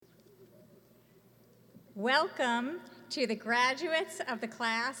Welcome to the graduates of the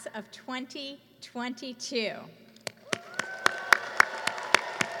class of 2022.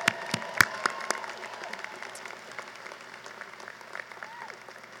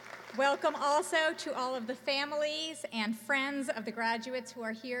 Welcome also to all of the families and friends of the graduates who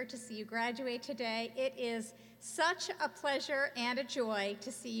are here to see you graduate today. It is such a pleasure and a joy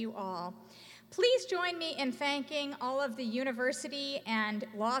to see you all. Please join me in thanking all of the university and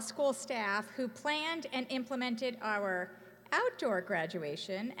law school staff who planned and implemented our outdoor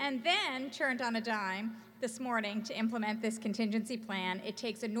graduation and then turned on a dime this morning to implement this contingency plan. It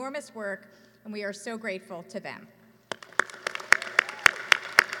takes enormous work, and we are so grateful to them.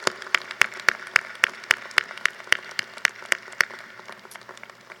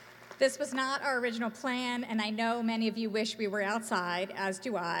 This was not our original plan, and I know many of you wish we were outside, as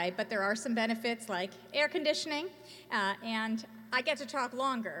do I, but there are some benefits like air conditioning, and I get to talk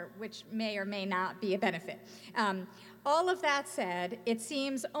longer, which may or may not be a benefit. All of that said, it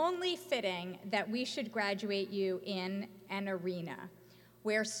seems only fitting that we should graduate you in an arena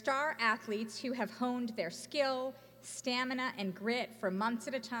where star athletes who have honed their skill, stamina, and grit for months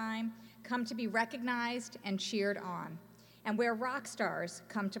at a time come to be recognized and cheered on, and where rock stars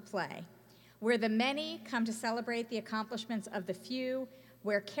come to play, where the many come to celebrate the accomplishments of the few,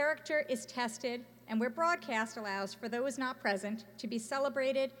 where character is tested, and where broadcast allows for those not present to be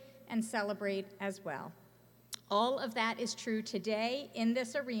celebrated and celebrate as well. All of that is true today in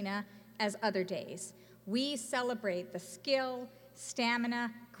this arena as other days. We celebrate the skill,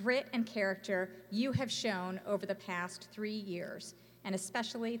 stamina, grit, and character you have shown over the past 3 years, and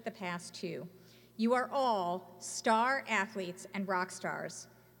especially the past 2. You are all star athletes and rock stars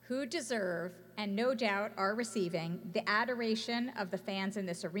who deserve and no doubt are receiving the adoration of the fans in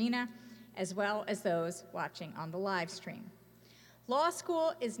this arena, as well as those watching on the live stream. Law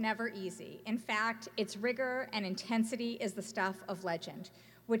school is never easy. In fact, its rigor and intensity is the stuff of legend,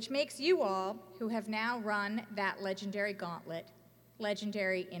 which makes you all who have now run that legendary gauntlet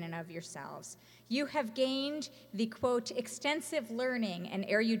legendary in and of yourselves. You have gained the, quote, extensive learning and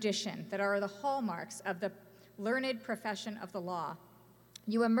erudition that are the hallmarks of the learned profession of the law.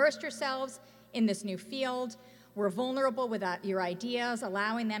 You immersed yourselves in this new field, were vulnerable with your ideas,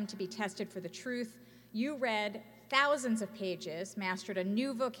 allowing them to be tested for the truth. You read thousands of pages, mastered a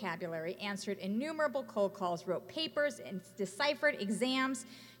new vocabulary, answered innumerable cold calls, wrote papers, and deciphered exams.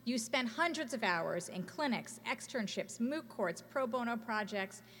 You spent hundreds of hours in clinics, externships, moot courts, pro bono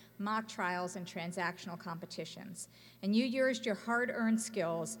projects, mock trials, and transactional competitions. And you used your hard-earned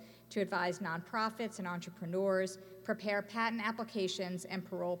skills to advise nonprofits and entrepreneurs, prepare patent applications and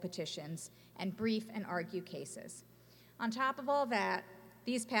parole petitions, and brief and argue cases. On top of all that,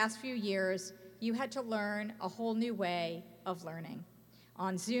 these past few years, you had to learn a whole new way of learning.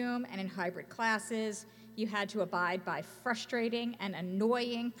 On Zoom and in hybrid classes, you had to abide by frustrating and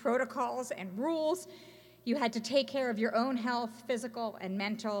annoying protocols and rules. You had to take care of your own health, physical and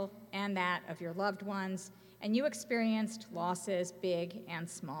mental, and that of your loved ones, and you experienced losses big and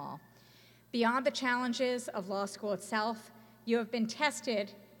small. Beyond the challenges of law school itself, you have been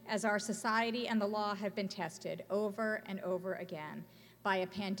tested as our society and the law have been tested over and over again by a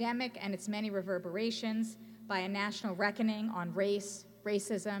pandemic and its many reverberations, by a national reckoning on race,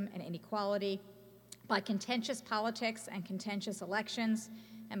 racism, and inequality, by contentious politics and contentious elections,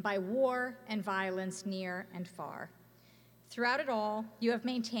 and by war and violence near and far. Throughout it all, you have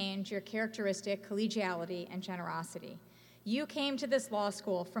maintained your characteristic collegiality and generosity. You came to this law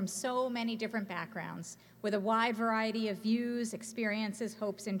school from so many different backgrounds, with a wide variety of views, experiences,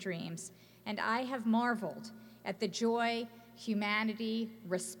 hopes, and dreams, and I have marveled at the joy, humanity,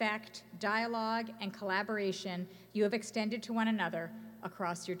 respect, dialogue, and collaboration you have extended to one another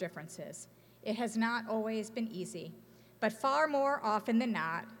across your differences. It has not always been easy, but far more often than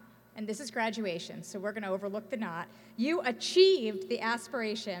not, and this is graduation, so we're going to overlook the not, you achieved the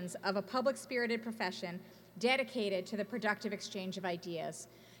aspirations of a public-spirited profession dedicated to the productive exchange of ideas.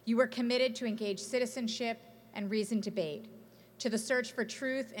 You were committed to engage citizenship and reasoned debate, to the search for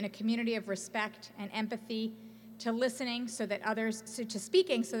truth in a community of respect and empathy, to listening so that others, to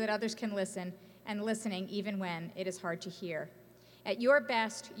speaking so that others can listen, and listening even when it is hard to hear. At your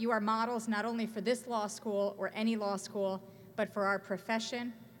best, you are models not only for this law school or any law school, but for our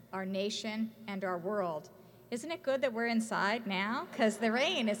profession, our nation, and our world. Isn't it good that we're inside now? Because the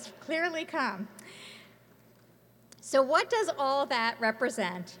rain has clearly come. So what does all that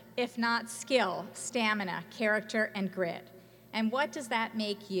represent, if not skill, stamina, character, and grit? And what does that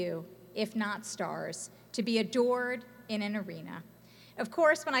make you, if not stars, to be adored in an arena? Of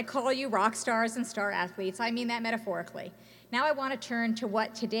course, when I call you rock stars and star athletes, I mean that metaphorically. Now I want to turn to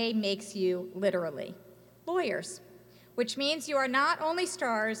what today makes you literally. lawyers, which means you are not only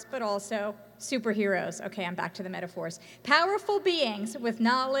stars, but also superheroes. Okay, I'm back to the metaphors. Powerful beings with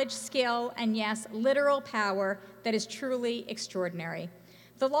knowledge, skill, and yes, literal power that is truly extraordinary.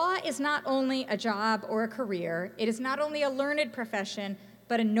 The law is not only a job or a career, it is not only a learned profession,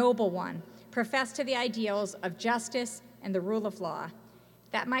 but a noble one, professed to the ideals of justice and the rule of law.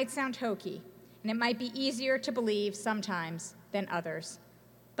 That might sound hokey, and it might be easier to believe sometimes than others,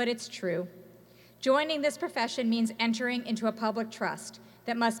 but it's true. Joining this profession means entering into a public trust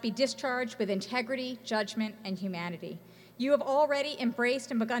that must be discharged with integrity, judgment, and humanity. You have already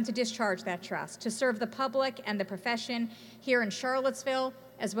embraced and begun to discharge that trust to serve the public and the profession here in Charlottesville,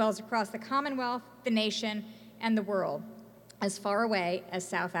 as well as across the Commonwealth, the nation, and the world, as far away as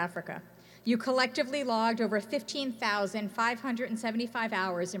South Africa. You collectively logged over 15,575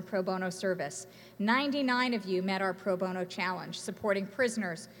 hours in pro bono service. 99 of you met our pro bono challenge, supporting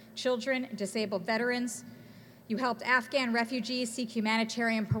prisoners, children, and disabled veterans. You helped Afghan refugees seek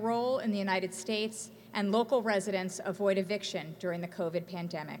humanitarian parole in the United States, and local residents avoid eviction during the COVID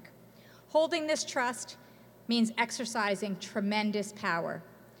pandemic. Holding this trust means exercising tremendous power.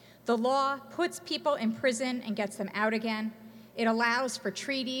 The law puts people in prison and gets them out again. It allows for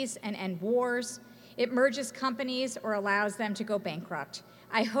treaties and end wars. It merges companies or allows them to go bankrupt.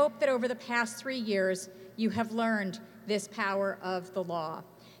 I hope that over the past 3 years, you have learned this power of the law,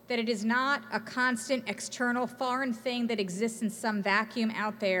 that it is not a constant external foreign thing that exists in some vacuum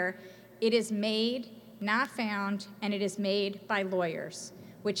out there. It is made, not found, and it is made by lawyers,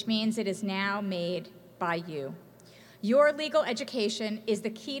 which means it is now made by you. Your legal education is the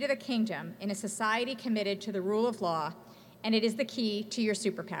key to the kingdom in a society committed to the rule of law, and it is the key to your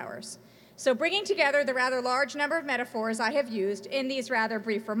superpowers. So bringing together the rather large number of metaphors I have used in these rather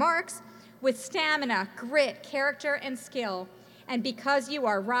brief remarks, with stamina, grit, character, and skill, and because you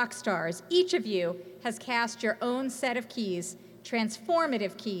are rock stars, each of you has cast your own set of keys,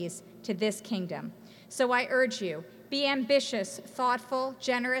 transformative keys, to this kingdom. So I urge you, be ambitious, thoughtful,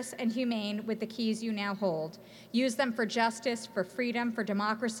 generous, and humane with the keys you now hold. Use them for justice, for freedom, for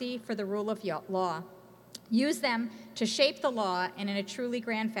democracy, for the rule of law. Use them to shape the law and in a truly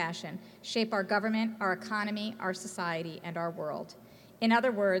grand fashion, shape our government, our economy, our society, and our world. In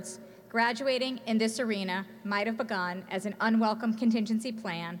other words, graduating in this arena might have begun as an unwelcome contingency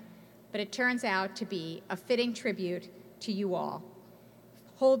plan, but it turns out to be a fitting tribute to you all,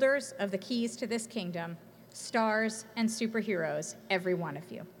 holders of the keys to this kingdom, stars and superheroes, every one of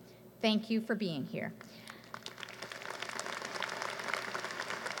you. Thank you for being here.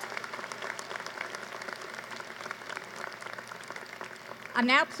 I'm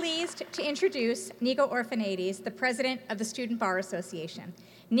now pleased to introduce Nico Orphanides, the president of the Student Bar Association.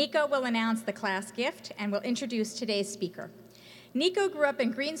 Nico will announce the class gift and will introduce today's speaker. Nico grew up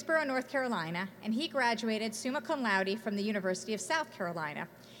in Greensboro, North Carolina, and he graduated summa cum laude from the University of South Carolina.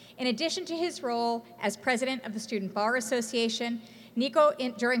 In addition to his role as president of the Student Bar Association, Nico,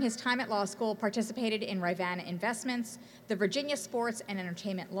 during his time at law school, participated in Rivanna Investments, the Virginia Sports and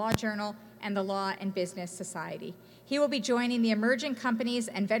Entertainment Law Journal, and the Law and Business Society. He will be joining the Emerging Companies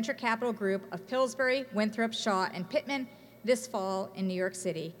and Venture Capital Group of Pillsbury, Winthrop, Shaw, and Pittman this fall in New York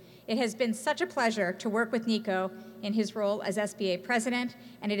City. It has been such a pleasure to work with Nico in his role as SBA president,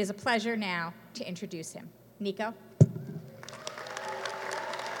 and it is a pleasure now to introduce him. Nico.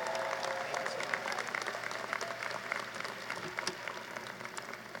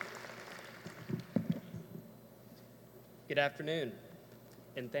 Good afternoon,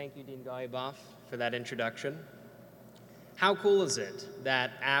 and thank you, Dean Galliboff, for that introduction. How cool is it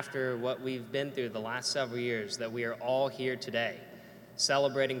that after what we've been through the last several years, that we are all here today,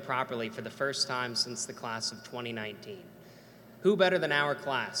 celebrating properly for the first time since the class of 2019? Who better than our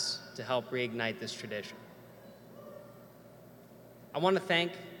class to help reignite this tradition? I want to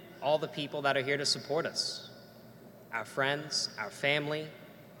thank all the people that are here to support us, our friends, our family,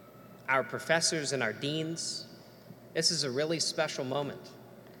 our professors and our deans. This is a really special moment,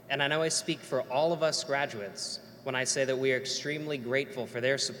 and I know I speak for all of us graduates when I say that we are extremely grateful for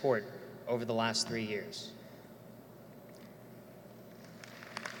their support over the last 3 years.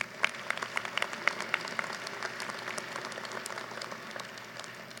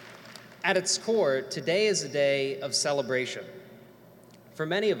 At its core, today is a day of celebration. For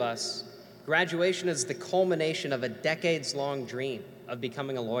many of us, graduation is the culmination of a decades-long dream of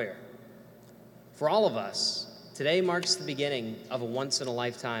becoming a lawyer. For all of us, today marks the beginning of a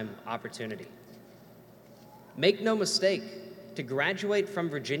once-in-a-lifetime opportunity. Make no mistake, to graduate from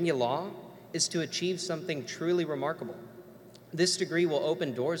Virginia Law is to achieve something truly remarkable. This degree will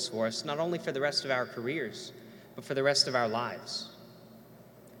open doors for us, not only for the rest of our careers, but for the rest of our lives.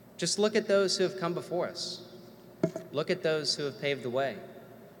 Just look at those who have come before us. Look at those who have paved the way.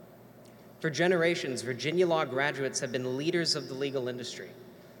 For generations, Virginia Law graduates have been leaders of the legal industry,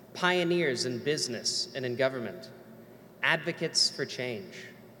 pioneers in business and in government, advocates for change.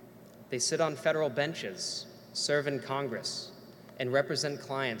 They sit on federal benches, serve in Congress, and represent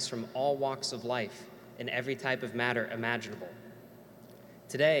clients from all walks of life in every type of matter imaginable.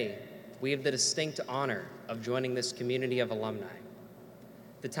 Today, we have the distinct honor of joining this community of alumni.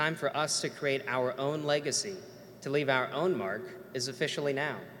 The time for us to create our own legacy, to leave our own mark, is officially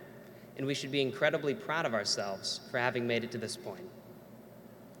now, and we should be incredibly proud of ourselves for having made it to this point.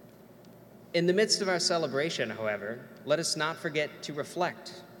 In the midst of our celebration, however, let us not forget to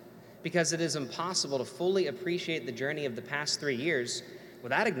reflect, because it is impossible to fully appreciate the journey of the past 3 years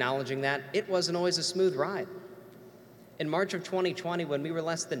without acknowledging that it wasn't always a smooth ride. In March of 2020, when we were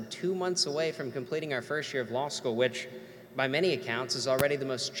less than 2 months away from completing our first year of law school, which by many accounts is already the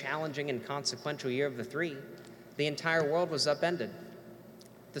most challenging and consequential year of the 3, the entire world was upended.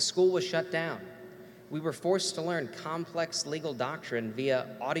 The school was shut down. We were forced to learn complex legal doctrine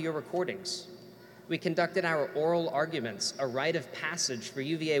via audio recordings. We conducted our oral arguments, a rite of passage for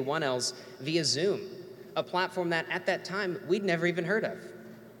UVA 1Ls via Zoom, a platform that at that time we'd never even heard of.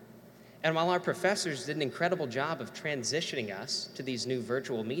 And while our professors did an incredible job of transitioning us to these new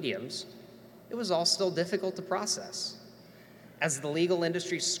virtual mediums, it was all still difficult to process. As the legal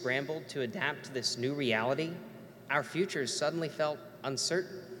industry scrambled to adapt to this new reality, our futures suddenly felt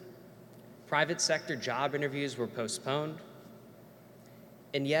uncertain. Private sector job interviews were postponed,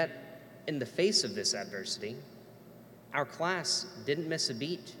 and yet, in the face of this adversity, our class didn't miss a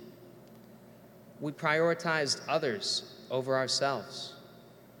beat. We prioritized others over ourselves.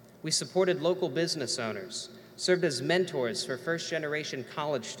 We supported local business owners, served as mentors for first-generation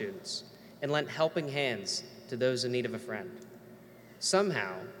college students, and lent helping hands to those in need of a friend.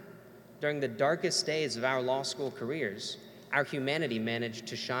 Somehow, during the darkest days of our law school careers, our humanity managed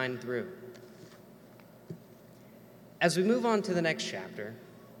to shine through. As we move on to the next chapter,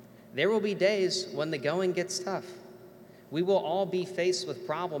 there will be days when the going gets tough. We will all be faced with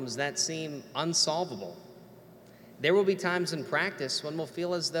problems that seem unsolvable. There will be times in practice when we'll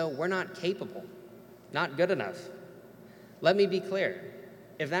feel as though we're not capable, not good enough. Let me be clear,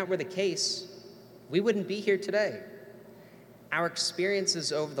 if that were the case, we wouldn't be here today. Our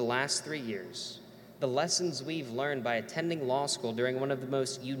experiences over the last 3 years, the lessons we've learned by attending law school during one of the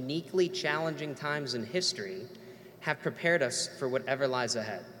most uniquely challenging times in history, have prepared us for whatever lies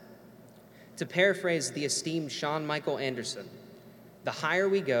ahead. To paraphrase the esteemed Sean Michael Anderson, the higher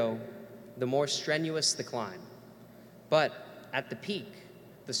we go, the more strenuous the climb. But at the peak,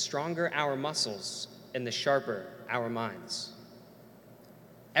 the stronger our muscles and the sharper our minds.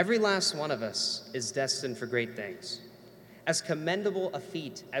 Every last one of us is destined for great things. As commendable a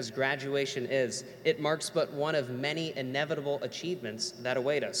feat as graduation is, it marks but one of many inevitable achievements that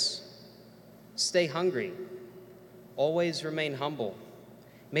await us. Stay hungry. Always remain humble.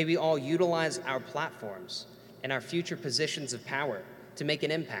 May we all utilize our platforms and our future positions of power to make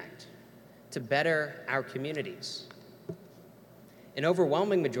an impact, to better our communities. An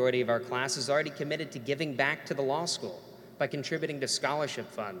overwhelming majority of our class is already committed to giving back to the law school by contributing to scholarship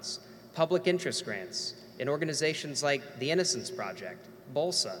funds, public interest grants, and organizations like the Innocence Project,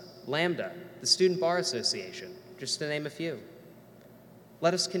 BOLSA, Lambda, the Student Bar Association, just to name a few.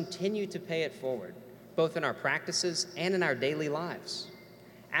 Let us continue to pay it forward, both in our practices and in our daily lives.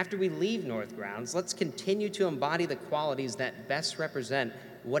 After we leave North Grounds, let's continue to embody the qualities that best represent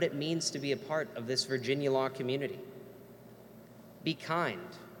what it means to be a part of this Virginia law community. Be kind,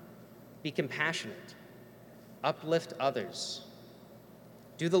 be compassionate, uplift others,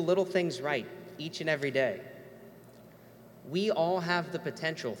 do the little things right each and every day. We all have the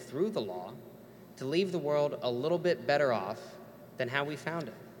potential through the law to leave the world a little bit better off than how we found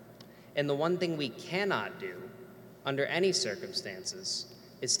it. And the one thing we cannot do under any circumstances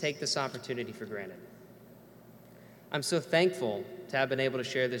is take this opportunity for granted. I'm so thankful to have been able to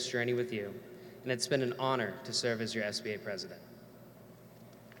share this journey with you, and it's been an honor to serve as your SBA president.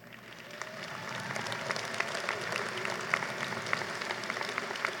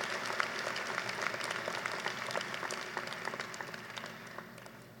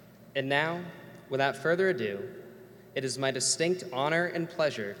 And now, without further ado, it is my distinct honor and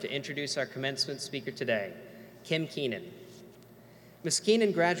pleasure to introduce our commencement speaker today, Kim Keenan. Ms.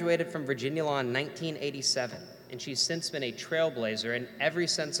 Keenan graduated from Virginia Law in 1987, and she's since been a trailblazer in every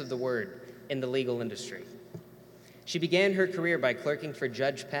sense of the word in the legal industry. She began her career by clerking for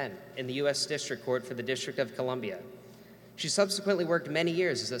Judge Penn in the U.S. District Court for the District of Columbia. She subsequently worked many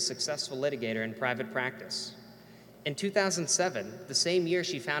years as a successful litigator in private practice. In 2007, the same year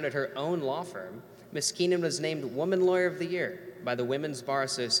she founded her own law firm, Ms. Keenan was named Woman Lawyer of the Year by the Women's Bar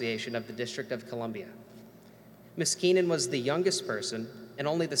Association of the District of Columbia. Ms. Keenan was the youngest person and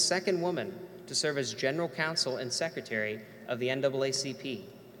only the second woman to serve as General Counsel and Secretary of the NAACP,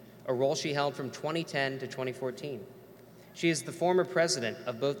 a role she held from 2010 to 2014. She is the former president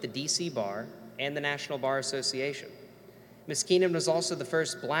of both the DC Bar and the National Bar Association. Ms. Keenan was also the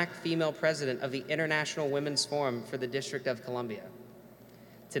first Black female president of the International Women's Forum for the District of Columbia.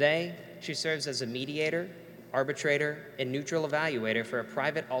 Today, she serves as a mediator, arbitrator, and neutral evaluator for a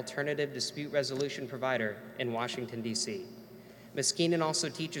private alternative dispute resolution provider in Washington, D.C. Ms. Keenan also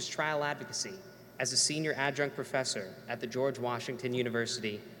teaches trial advocacy as a senior adjunct professor at the George Washington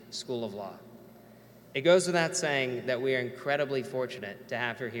University School of Law. It goes without saying that we are incredibly fortunate to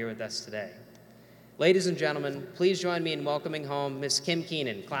have her here with us today. Ladies and gentlemen, please join me in welcoming home Ms. Kim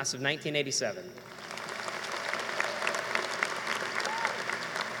Keenan, class of 1987.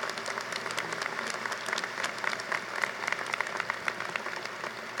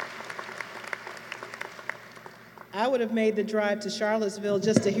 I would have made the drive to Charlottesville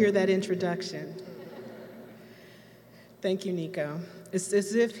just to hear that introduction. Thank you, Nico. It's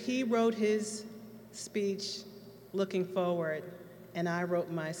as if he wrote his speech looking forward, and I wrote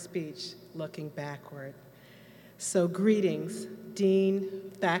my speech looking backward. So greetings,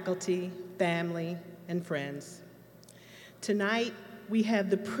 dean, faculty, family, and friends. Tonight, we have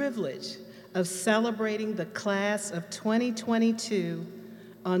the privilege of celebrating the class of 2022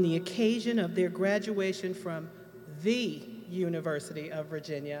 on the occasion of their graduation from the University of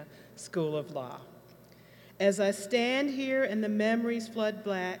Virginia School of Law. As I stand here and the memories flood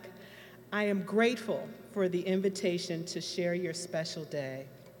back, I am grateful for the invitation to share your special day.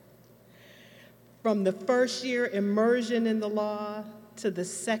 From the first year immersion in the law to the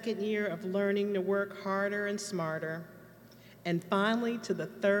second year of learning to work harder and smarter, and finally to the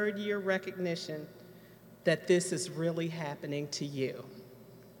third year recognition that this is really happening to you.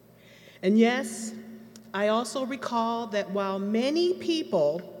 And yes, I also recall that while many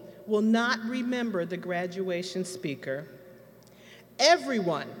people will not remember the graduation speaker,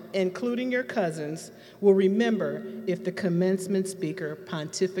 everyone, including your cousins, will remember if the commencement speaker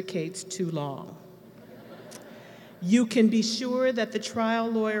pontificates too long. You can be sure that the trial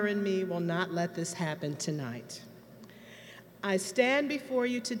lawyer in me will not let this happen tonight. I stand before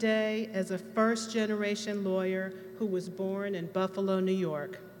you today as a first-generation lawyer who was born in Buffalo, New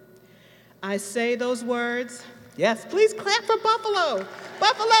York. I say those words, yes, please clap for Buffalo.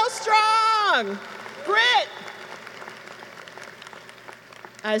 Buffalo strong, grit.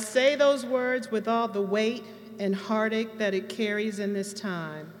 I say those words with all the weight and heartache that it carries in this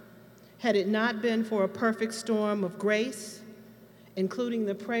time. Had it not been for a perfect storm of grace, including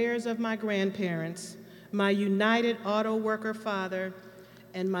the prayers of my grandparents, my United Auto Worker father,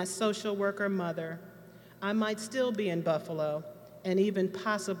 and my social worker mother, I might still be in Buffalo and even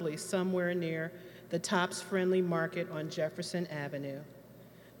possibly somewhere near the Tops Friendly Market on Jefferson Avenue.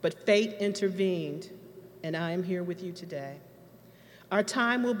 But fate intervened, and I am here with you today. Our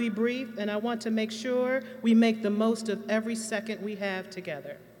time will be brief, and I want to make sure we make the most of every second we have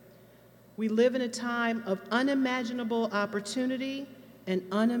together. We live in a time of unimaginable opportunity and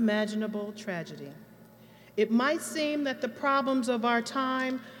unimaginable tragedy. It might seem that the problems of our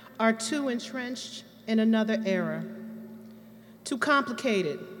time are too entrenched in another era, too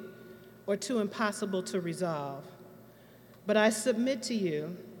complicated, or too impossible to resolve. But I submit to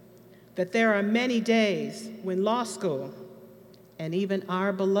you that there are many days when law school, and even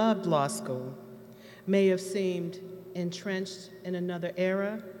our beloved law school, may have seemed entrenched in another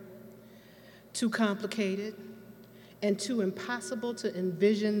era, too complicated, and too impossible to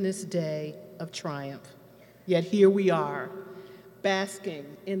envision this day of triumph. Yet here we are, basking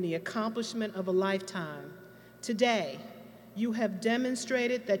in the accomplishment of a lifetime. Today, you have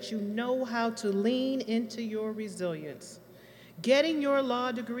demonstrated that you know how to lean into your resilience. Getting your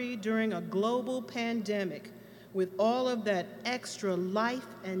law degree during a global pandemic with all of that extra life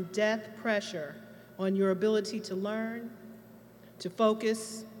and death pressure on your ability to learn, to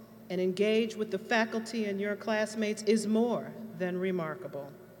focus, and engage with the faculty and your classmates is more than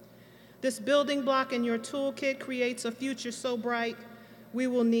remarkable. This building block in your toolkit creates a future so bright, we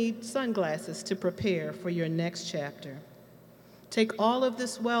will need sunglasses to prepare for your next chapter. Take all of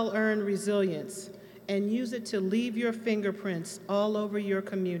this well-earned resilience and use it to leave your fingerprints all over your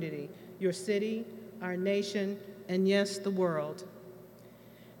community, your city, our nation, and yes, the world.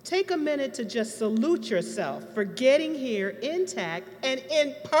 Take a minute to just salute yourself for getting here intact and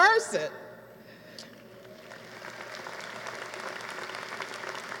in person.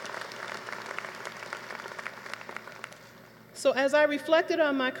 So as I reflected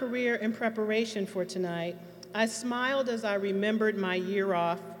on my career in preparation for tonight, I smiled as I remembered my year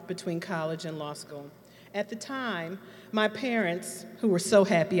off between college and law school. At the time, my parents, who were so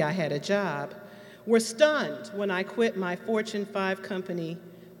happy I had a job, were stunned when I quit my Fortune 5 company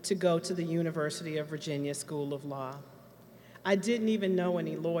to go to the University of Virginia School of Law. I didn't even know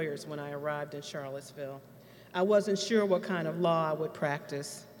any lawyers when I arrived in Charlottesville. I wasn't sure what kind of law I would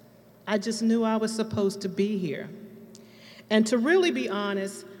practice. I just knew I was supposed to be here. And to really be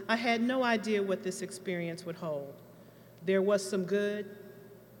honest, I had no idea what this experience would hold. There was some good,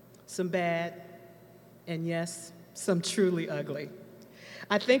 some bad, and yes, some truly ugly.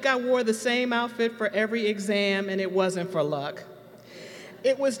 I think I wore the same outfit for every exam, and it wasn't for luck.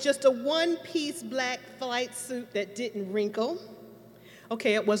 It was just a one-piece black flight suit that didn't wrinkle.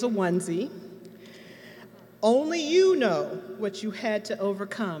 Okay, it was a onesie. Only you know what you had to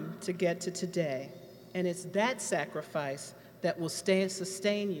overcome to get to today, and it's that sacrifice that will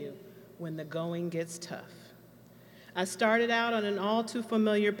sustain you when the going gets tough. I started out on an all too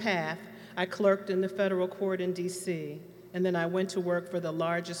familiar path. I clerked in the federal court in DC, and then I went to work for the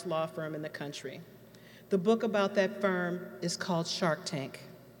largest law firm in the country. The book about that firm is called Shark Tank.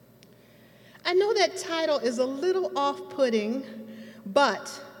 I know that title is a little off-putting,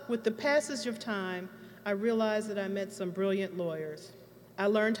 but with the passage of time, I realized that I met some brilliant lawyers. I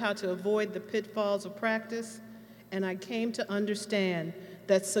learned how to avoid the pitfalls of practice, and I came to understand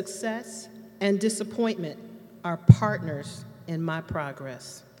that success and disappointment are partners in my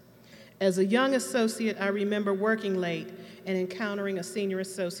progress. As a young associate, I remember working late and encountering a senior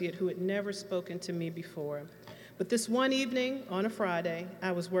associate who had never spoken to me before. But this one evening, on a Friday,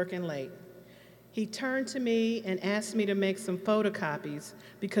 I was working late. He turned to me and asked me to make some photocopies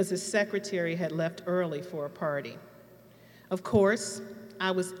because his secretary had left early for a party. Of course,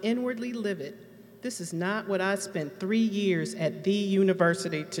 I was inwardly livid. This is not what I spent 3 years at the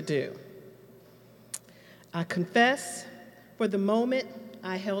university to do. I confess, for the moment,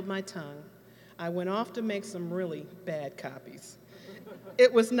 I held my tongue. I went off to make some really bad copies.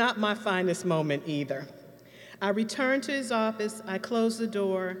 It was not my finest moment either. I returned to his office, I closed the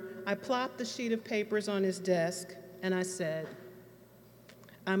door, I plopped the sheet of papers on his desk, and I said,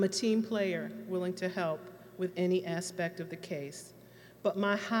 I'm a team player willing to help with any aspect of the case, but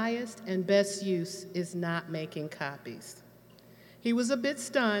my highest and best use is not making copies. He was a bit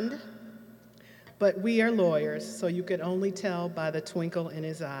stunned, but we are lawyers, so you could only tell by the twinkle in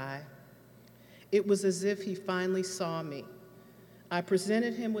his eye. It was as if he finally saw me. I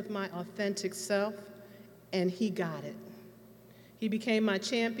presented him with my authentic self, and he got it. He became my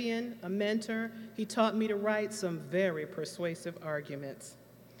champion, a mentor. He taught me to write some very persuasive arguments.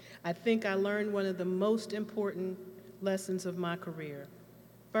 I think I learned one of the most important lessons of my career.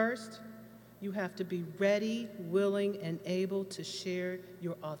 First, you have to be ready, willing, and able to share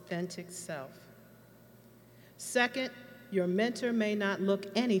your authentic self. Second, your mentor may not look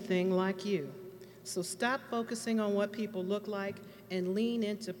anything like you. So stop focusing on what people look like and lean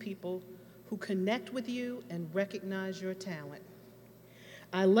into people who connect with you and recognize your talent.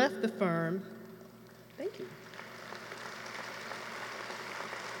 I left the firm, thank you.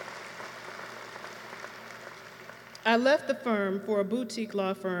 I left the firm for a boutique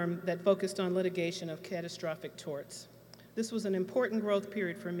law firm that focused on litigation of catastrophic torts. This was an important growth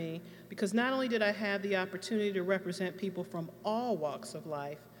period for me because not only did I have the opportunity to represent people from all walks of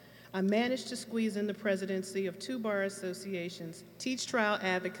life, I managed to squeeze in the presidency of 2 bar associations, teach trial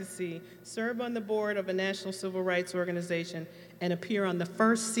advocacy, serve on the board of a national civil rights organization, and appear on the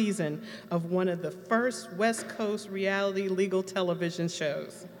first season of one of the first West Coast reality legal television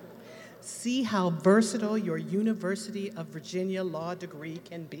shows. See how versatile your University of Virginia law degree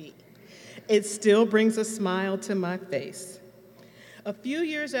can be. It still brings a smile to my face. A few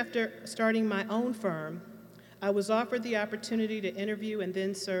years after starting my own firm, I was offered the opportunity to interview and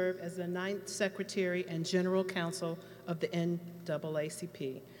then serve as the 9th Secretary and General Counsel of the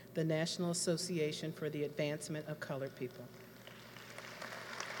NAACP, the National Association for the Advancement of Colored People.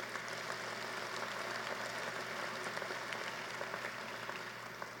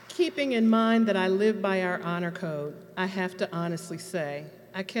 Keeping in mind that I live by our honor code, I have to honestly say,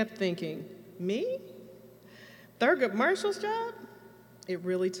 I kept thinking, me? Thurgood Marshall's job? It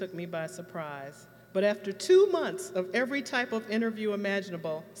really took me by surprise. But after 2 months of every type of interview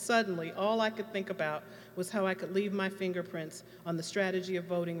imaginable, suddenly all I could think about was how I could leave my fingerprints on the strategy of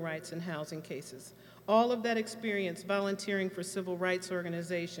voting rights and housing cases. All of that experience volunteering for civil rights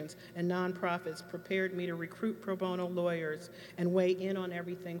organizations and nonprofits prepared me to recruit pro bono lawyers and weigh in on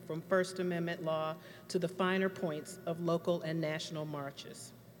everything from First Amendment law to the finer points of local and national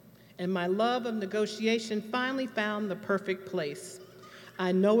marches. and my love of negotiation finally found the perfect place.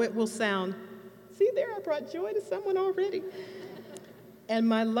 I know it will sound, see there, I brought joy to someone already. And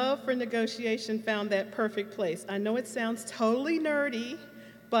my love for negotiation found that perfect place. I know it sounds totally nerdy,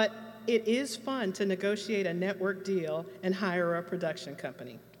 but it is fun to negotiate a network deal and hire a production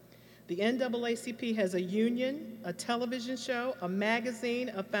company. The NAACP has a union, a television show, a magazine,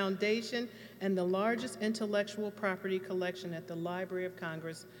 a foundation, and the largest intellectual property collection at the Library of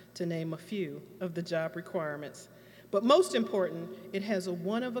Congress, to name a few of the job requirements. But most important, it has a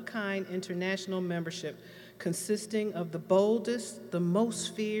one-of-a-kind international membership consisting of the boldest, the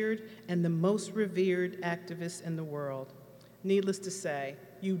most feared, and the most revered activists in the world. Needless to say,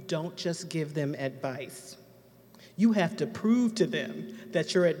 you don't just give them advice. You have to prove to them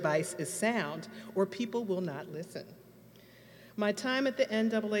that your advice is sound, or people will not listen. My time at the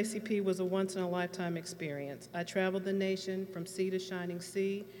NAACP was a once-in-a-lifetime experience. I traveled the nation from sea to shining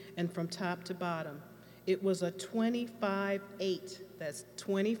sea and from top to bottom. It was a 25/8, that's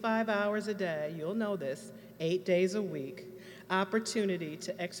 25 hours a day, you'll know this, 8 days a week, opportunity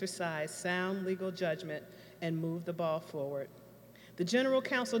to exercise sound legal judgment and move the ball forward. The General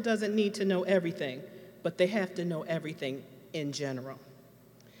Counsel doesn't need to know everything, but they have to know everything in general.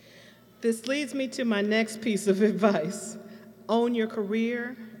 This leads me to my next piece of advice. Own your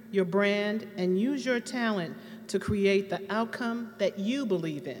career, your brand, and use your talent to create the outcome that you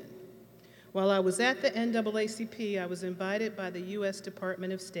believe in. While I was at the NAACP, I was invited by the U.S.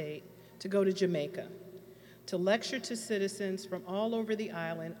 Department of State to go to Jamaica to lecture to citizens from all over the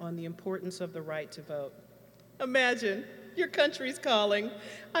island on the importance of the right to vote. Imagine, your country's calling.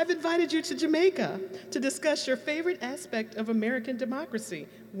 I've invited you to Jamaica to discuss your favorite aspect of American democracy: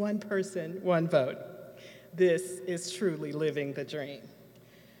 one person, one vote. This is truly living the dream.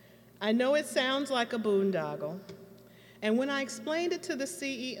 I know it sounds like a boondoggle, and when I explained it to the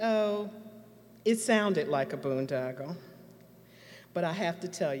CEO, it sounded like a boondoggle. But I have to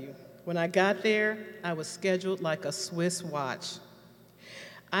tell you, when I got there, I was scheduled like a Swiss watch.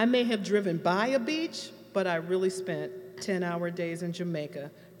 I may have driven by a beach, but I really spent 10-hour days in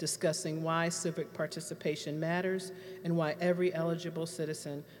Jamaica discussing why civic participation matters and why every eligible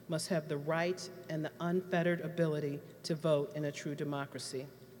citizen must have the right and the unfettered ability to vote in a true democracy.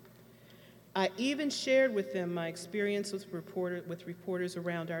 I even shared with them my experience with reporters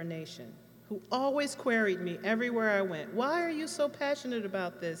around our nation, who always queried me everywhere I went. Why are you so passionate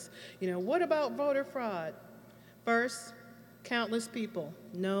about this? What about voter fraud? First, countless people,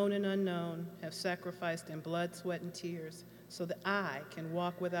 known and unknown, have sacrificed in blood, sweat, and tears so that I can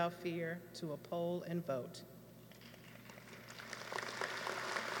walk without fear to a poll and vote.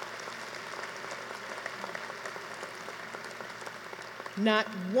 Not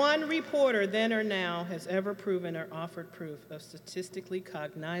one reporter then or now has ever proven or offered proof of statistically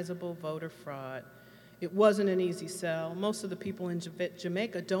cognizable voter fraud. It wasn't an easy sell. Most of the people in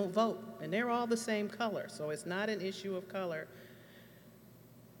Jamaica don't vote, and they're all the same color, so it's not an issue of color.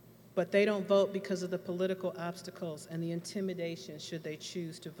 But they don't vote because of the political obstacles and the intimidation should they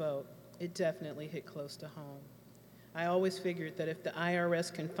choose to vote. It definitely hit close to home. I always figured that if the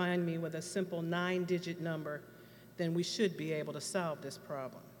IRS can find me with a simple 9-digit number, then we should be able to solve this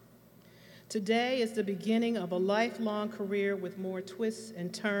problem. Today is the beginning of a lifelong career with more twists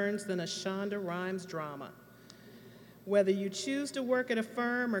and turns than a Shonda Rhimes drama. Whether you choose to work at a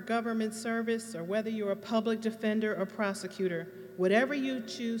firm or government service, or whether you're a public defender or prosecutor, whatever you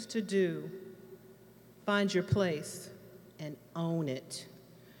choose to do, find your place and own it.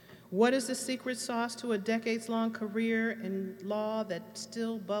 What is the secret sauce to a decades-long career in law that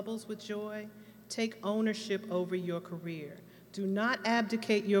still bubbles with joy? Take ownership over your career. Do not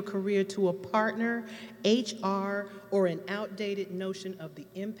abdicate your career to a partner, HR, or an outdated notion of the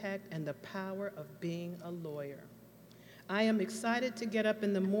impact and the power of being a lawyer. I am excited to get up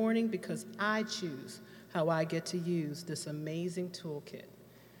in the morning because I choose how I get to use this amazing toolkit.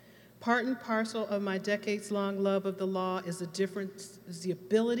 Part and parcel of my decades-long love of the law is the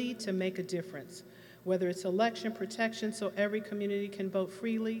ability to make a difference, whether it's election protection so every community can vote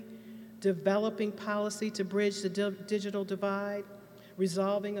freely, developing policy to bridge the digital divide,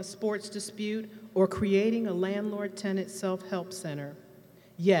 resolving a sports dispute, or creating a landlord-tenant self-help center.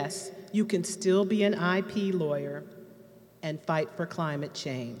 Yes, you can still be an IP lawyer and fight for climate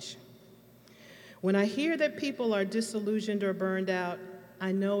change. When I hear that people are disillusioned or burned out,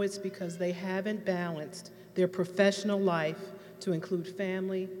 I know it's because they haven't balanced their professional life to include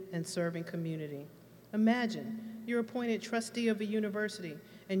family and serving community. Imagine you're appointed trustee of a university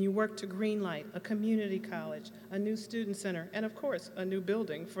and you work to greenlight a community college, a new student center, and of course, a new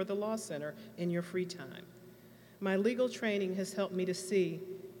building for the law center in your free time. My legal training has helped me to see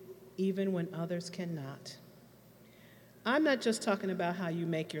even when others cannot. I'm not just talking about how you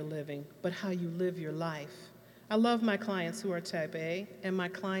make your living, but how you live your life. I love my clients who are type A and my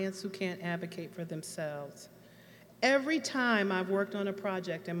clients who can't advocate for themselves. Every time I've worked on a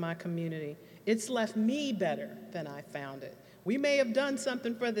project in my community, it's left me better than I found it. We may have done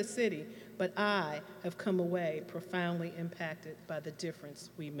something for the city, but I have come away profoundly impacted by the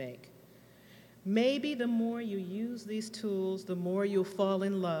difference we make. Maybe the more you use these tools, the more you'll fall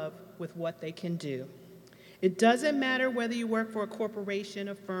in love with what they can do. It doesn't matter whether you work for a corporation,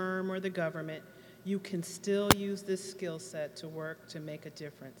 a firm, or the government, you can still use this skill set to work to make a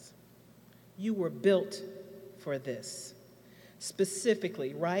difference. You were built for this.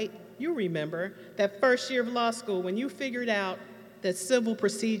 Specifically, right? You remember that first year of law school when you figured out that civil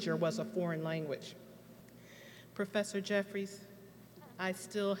procedure was a foreign language. Professor Jeffries, I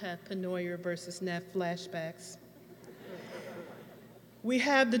still have Pennoyer versus Neff flashbacks. We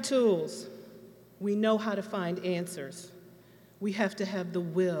have the tools. We know how to find answers. We have to have the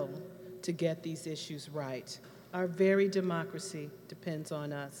will to get these issues right. Our very democracy depends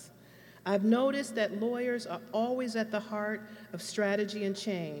on us. I've noticed that lawyers are always at the heart of strategy and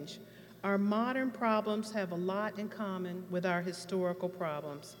change. Our modern problems have a lot in common with our historical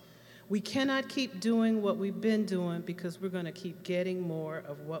problems. We cannot keep doing what we've been doing because we're going to keep getting more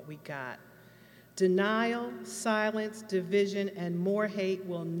of what we got. Denial, silence, division, and more hate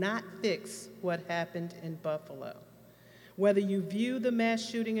will not fix what happened in Buffalo. Whether you view the mass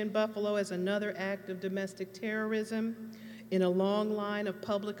shooting in Buffalo as another act of domestic terrorism, in a long line of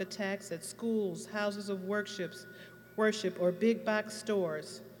public attacks at schools, houses of worship, or big box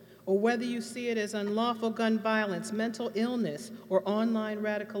stores, or whether you see it as unlawful gun violence, mental illness, or online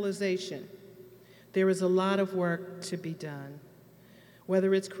radicalization, there is a lot of work to be done.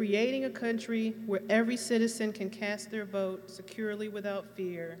 Whether it's creating a country where every citizen can cast their vote securely without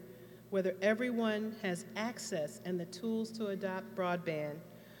fear, whether everyone has access and the tools to adopt broadband,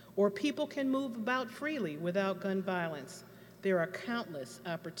 or people can move about freely without gun violence, there are countless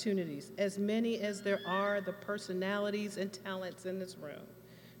opportunities, as many as there are the personalities and talents in this room,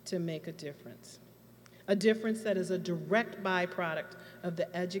 to make a difference. A difference that is a direct byproduct of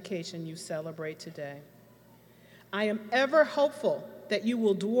the education you celebrate today. I am ever hopeful that you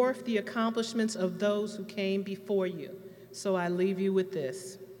will dwarf the accomplishments of those who came before you, so I leave you with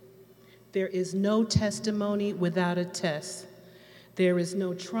this. There is no testimony without a test. There is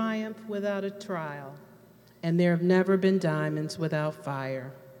no triumph without a trial. And there have never been diamonds without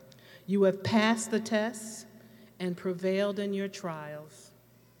fire. You have passed the tests and prevailed in your trials.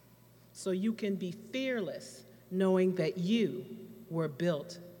 So you can be fearless knowing that you were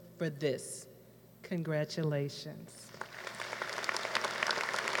built for this. Congratulations.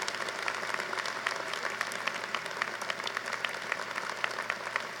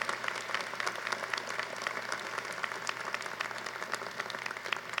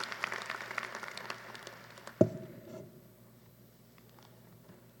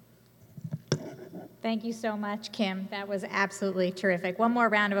 Thank you so much, Kim. That was absolutely terrific. One more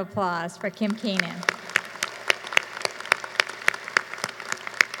round of applause for Kim Keenan.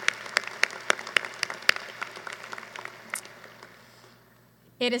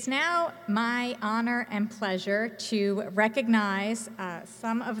 It is now my honor and pleasure to recognize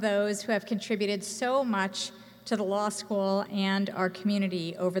some of those who have contributed so much to the law school and our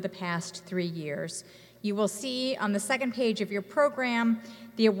community over the past 3 years. You will see on the second page of your program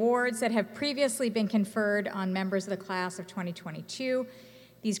the awards that have previously been conferred on members of the class of 2022.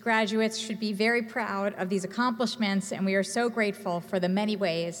 These graduates should be very proud of these accomplishments, and we are so grateful for the many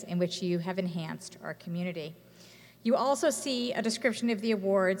ways in which you have enhanced our community. You also see a description of the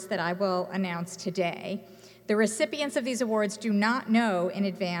awards that I will announce today. The recipients of these awards do not know in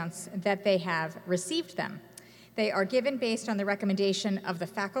advance that they have received them. They are given based on the recommendation of the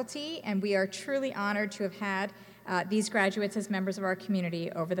faculty, and we are truly honored to have had these graduates as members of our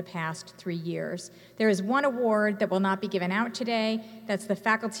community over the past 3 years. There is one award that will not be given out today. That's the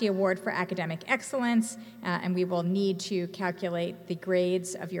Faculty Award for Academic Excellence, and we will need to calculate the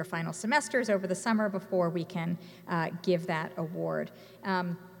grades of your final semesters over the summer before we can give that award.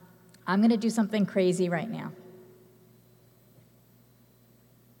 I'm going to do something crazy right now.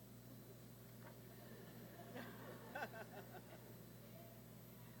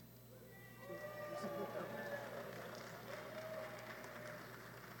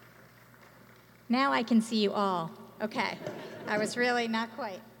 Now I can see you all. Okay. I was really not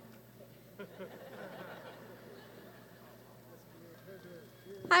quite.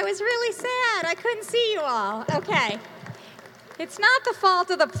 I was really sad. I couldn't see you all. Okay. It's not the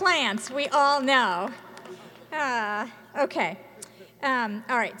fault of the plants, we all know. Okay.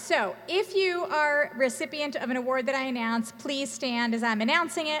 All right, so if you are recipient of an award that I announce, please stand as I'm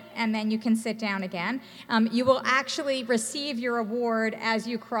announcing it, and then you can sit down again. You will actually receive your award as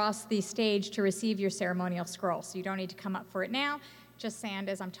you cross the stage to receive your ceremonial scroll, so you don't need to come up for it now. Just stand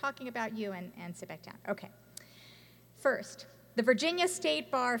as I'm talking about you and sit back down. Okay. First, the Virginia State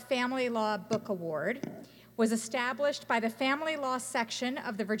Bar Family Law Book Award was established by the Family Law section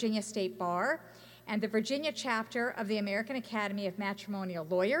of the Virginia State Bar and the Virginia chapter of the American Academy of Matrimonial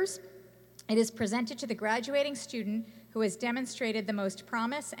Lawyers. It is presented to the graduating student who has demonstrated the most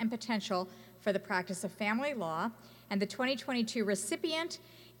promise and potential for the practice of family law, and the 2022 recipient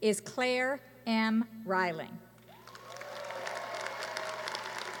is Claire M. Reiling.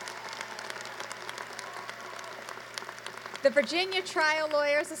 The Virginia Trial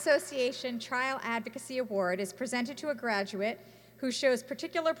Lawyers Association Trial Advocacy Award is presented to a graduate who shows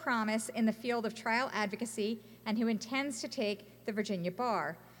particular promise in the field of trial advocacy and who intends to take the Virginia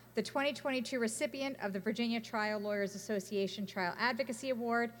bar. The 2022 recipient of the Virginia Trial Lawyers Association Trial Advocacy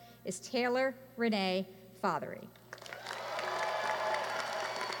Award is Taylor Renee Fothery.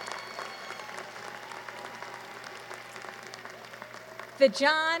 The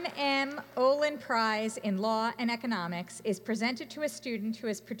John M. Olin Prize in Law and Economics is presented to a student who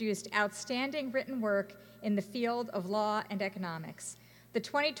has produced outstanding written work in the field of law and economics. The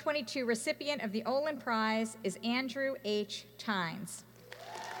 2022 recipient of the Olin Prize is Andrew H. Tynes.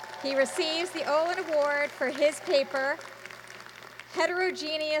 He receives the Olin Award for his paper,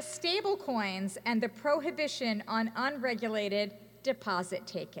 Heterogeneous Stablecoins and the Prohibition on Unregulated Deposit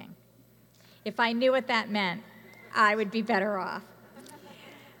Taking. If I knew what that meant, I would be better off.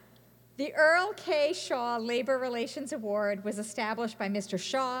 The Earl K. Shaw Labor Relations Award was established by Mr.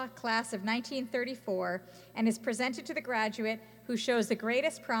 Shaw, class of 1934, and is presented to the graduate who shows the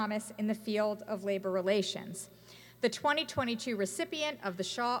greatest promise in the field of labor relations. The 2022 recipient of the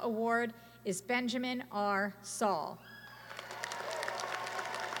Shaw Award is Benjamin R. Saul.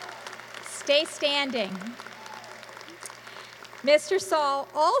 Stay standing. Mr. Saul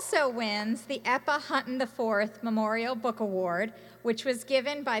also wins the Eppa Hutton IV Memorial Book Award, which was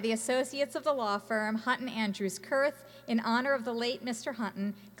given by the associates of the law firm Hutton Andrews Kurth in honor of the late Mr.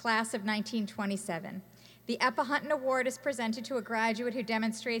 Hutton, class of 1927. The Eppa Hutton Award is presented to a graduate who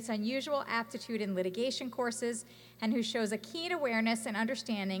demonstrates unusual aptitude in litigation courses and who shows a keen awareness and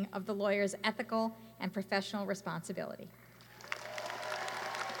understanding of the lawyer's ethical and professional responsibility.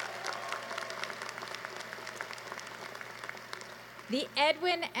 The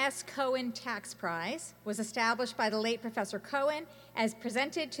Edwin S. Cohen Tax Prize was established by the late Professor Cohen as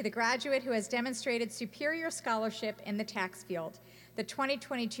presented to the graduate who has demonstrated superior scholarship in the tax field. The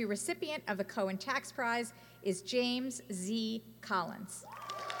 2022 recipient of the Cohen Tax Prize is James Z. Collins.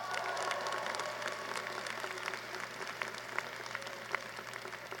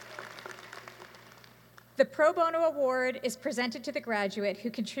 The Pro Bono Award is presented to the graduate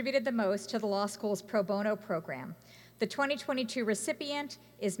who contributed the most to the law school's pro bono program. The 2022 recipient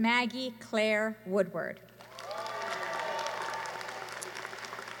is Maggie Claire Woodward.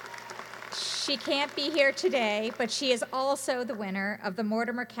 She can't be here today, but she is also the winner of the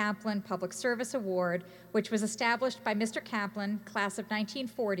Mortimer Kaplan Public Service Award, which was established by Mr. Kaplan, class of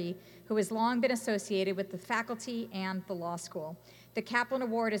 1940, who has long been associated with the faculty and the law school. The Kaplan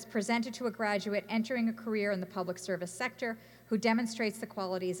Award is presented to a graduate entering a career in the public service sector who demonstrates the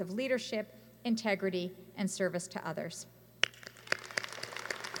qualities of leadership, integrity, and service to others.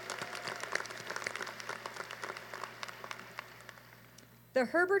 The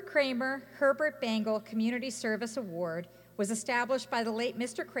Herbert Kramer Herbert Bangle Community Service Award was established by the late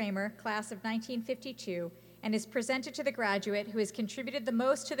Mr. Kramer, class of 1952, and is presented to the graduate who has contributed the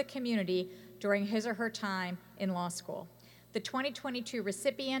most to the community during his or her time in law school. The 2022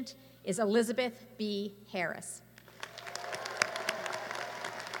 recipient is Elizabeth B. Harris.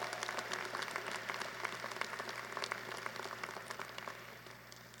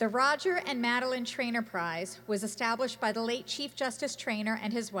 The Roger and Madeline Traynor Prize was established by the late Chief Justice Traynor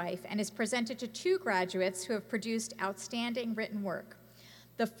and his wife and is presented to two graduates who have produced outstanding written work.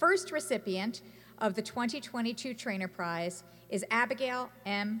 The first recipient of the 2022 Traynor Prize is Abigail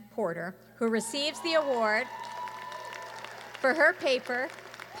M. Porter, who receives the award for her paper,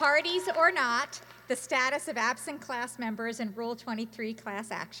 Parties or Not, the Status of Absent Class Members in Rule 23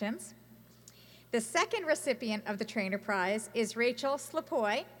 Class Actions. The second recipient of the Traynor Prize is Rachel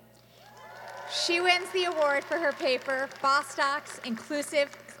Slapoy. She wins the award for her paper, Bostock's Inclusive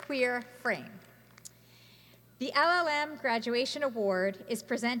Queer Frame. The LLM Graduation Award is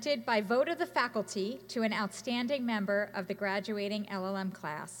presented by vote of the faculty to an outstanding member of the graduating LLM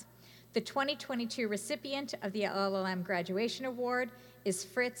class. The 2022 recipient of the LLM Graduation Award is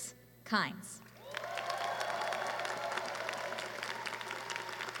Fritz Kynes.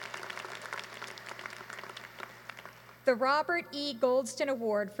 The Robert E. Goldston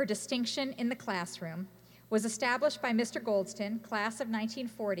Award for Distinction in the Classroom was established by Mr. Goldston, class of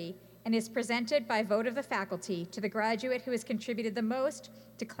 1940, and is presented by vote of the faculty to the graduate who has contributed the most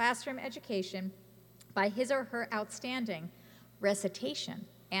to classroom education by his or her outstanding recitation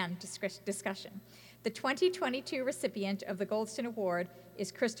and discussion. The 2022 recipient of the Goldston Award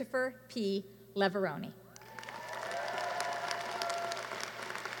is Christopher P. Leveroni.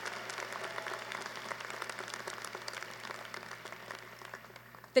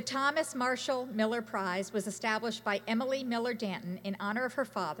 The Thomas Marshall Miller Prize was established by Emily Miller Danton in honor of her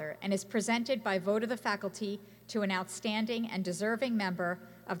father and is presented by vote of the faculty to an outstanding and deserving member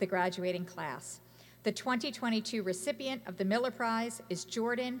of the graduating class. The 2022 recipient of the Miller Prize is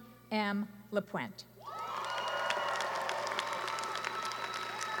Jordan M. LaPuente.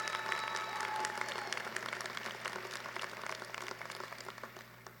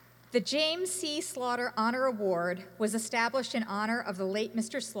 The James C. Slaughter Honor Award was established in honor of the late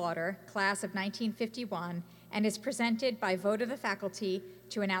Mr. Slaughter, class of 1951, and is presented by vote of the faculty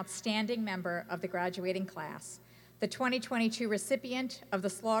to an outstanding member of the graduating class. The 2022 recipient of the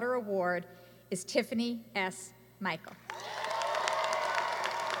Slaughter Award is Tiffany S. Michael.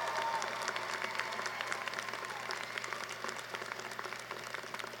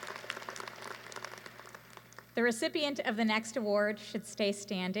 The recipient of the next award should stay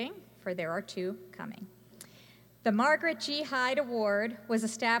standing, for there are two coming. The Margaret G. Hyde Award was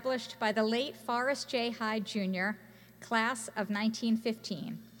established by the late Forrest J. Hyde, Jr., class of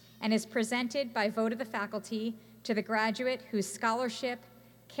 1915, and is presented by vote of the faculty to the graduate whose scholarship,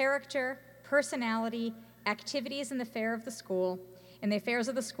 character, personality, activities in the affairs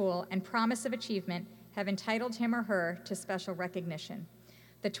of the school, and promise of achievement have entitled him or her to special recognition.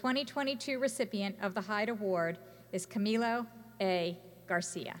 The 2022 recipient of the Hyde Award is Camilo A.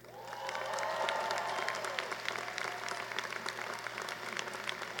 Garcia.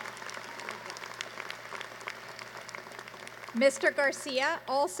 Mr. Garcia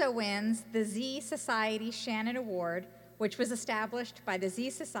also wins the Z Society Shannon Award, which was established by the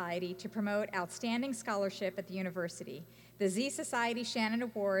Z Society to promote outstanding scholarship at the university. The Z Society Shannon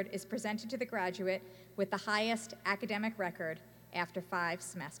Award is presented to the graduate with the highest academic record after 5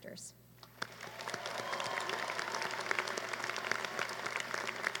 semesters.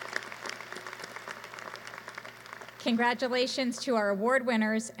 Congratulations to our award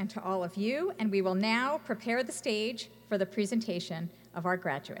winners and to all of you, and we will now prepare the stage for the presentation of our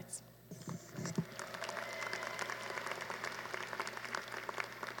graduates.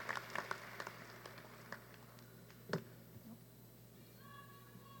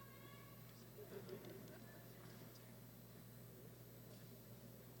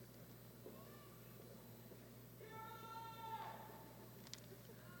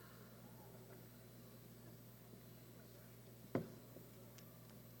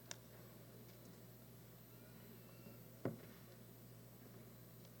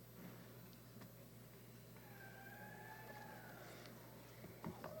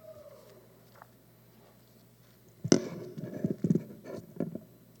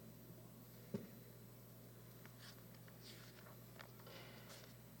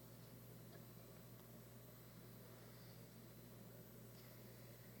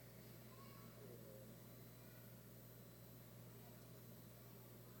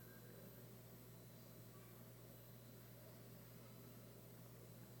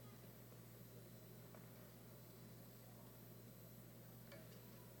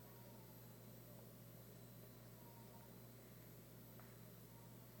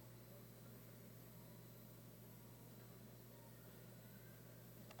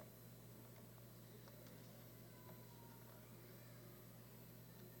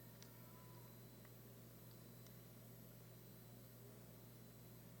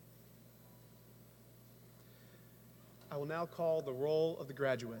 I will now call the roll of the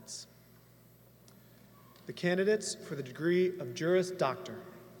graduates. The candidates for the degree of Juris Doctor: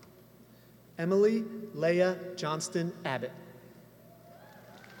 Emily Leah Johnston Abbott.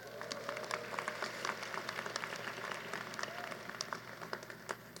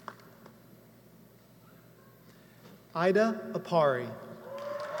 Ida Apari.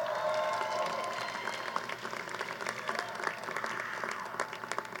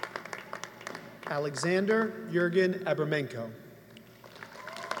 Alexander Jurgen Abramenko.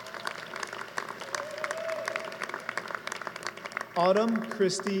 Autumn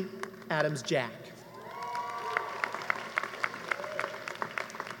Christy Adams-Jack.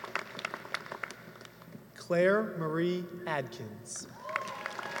 Claire Marie Adkins.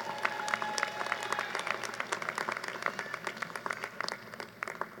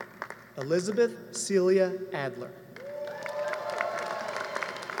 Elizabeth Celia Adler.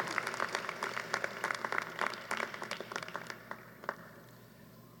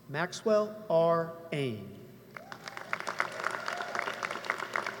 Maxwell R. Ain.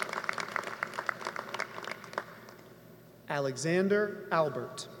 Alexander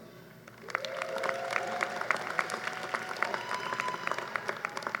Albert.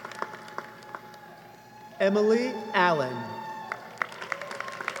 Emily Allen.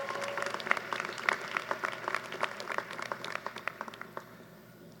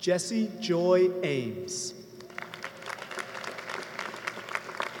 Jessie Joy Ames.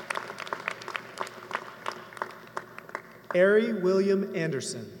 Ari William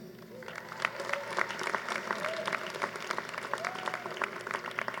Anderson.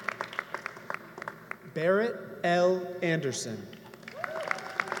 Barrett L. Anderson.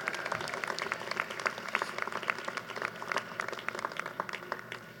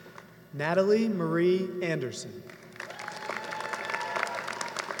 Natalie Marie Anderson.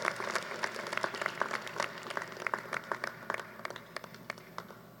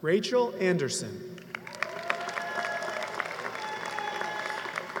 Rachel Anderson.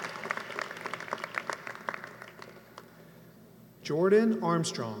 Jordan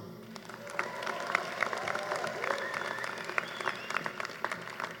Armstrong.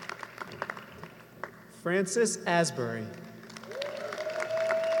 Francis Asbury.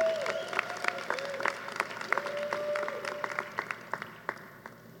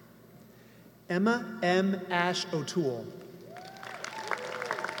 Emma M. Ash O'Toole.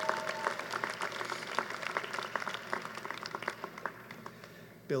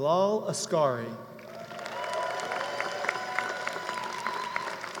 Bilal Askari.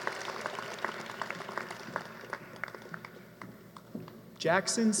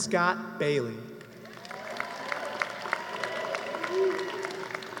 Jackson Scott Bailey.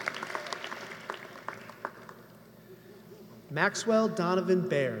 Maxwell Donovan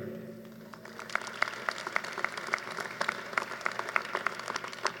Baird.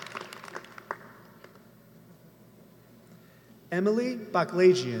 Emily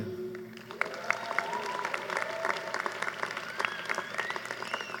Baklajian.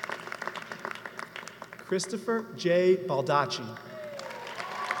 Christopher J. Baldacci.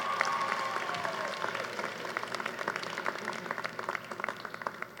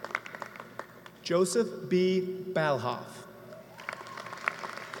 Joseph B. Balhoff.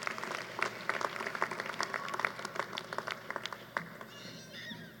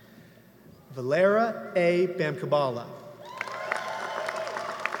 Valera A. Bamkabala.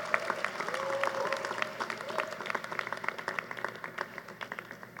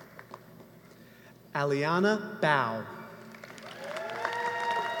 Aliana Bao.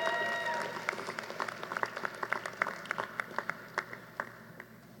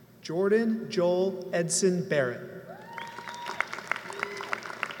 Jordan Joel Edson Barrett.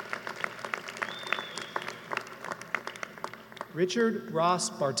 Richard Ross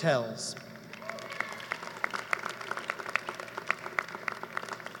Bartels.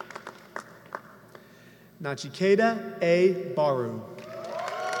 Nachikeda A. Baru.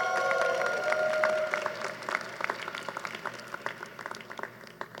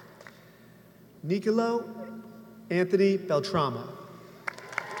 Nicolo Anthony Beltrama.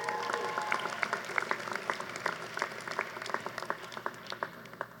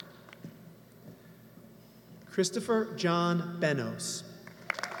 Christopher John Benos.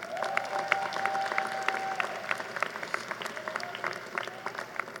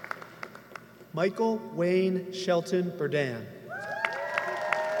 Michael Wayne Shelton Burdan.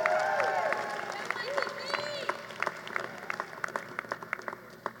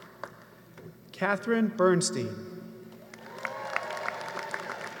 Catherine Bernstein.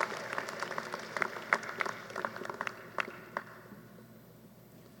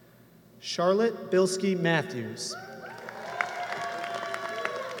 Charlotte Bilski Matthews.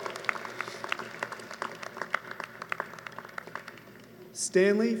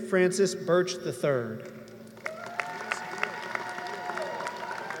 Stanley Francis Birch III.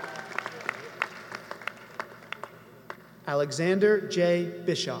 Alexander J.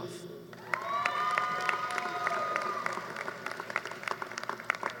 Bischoff.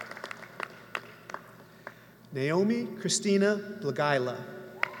 Naomi Christina Blagaila.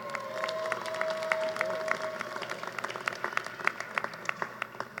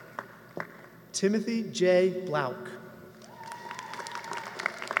 Timothy J. Blauk.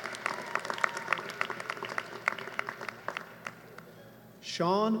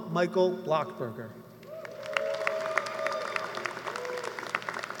 Sean Michael Blockberger.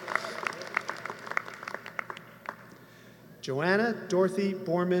 Joanna Dorothy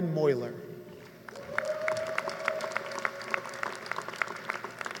Borman Moyler.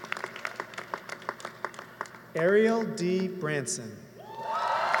 Ariel D. Branson.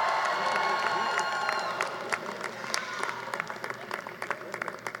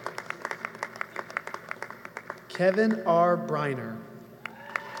 Kevin R. Briner.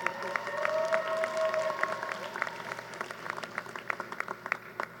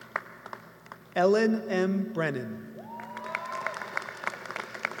 Ellen M. Brennan.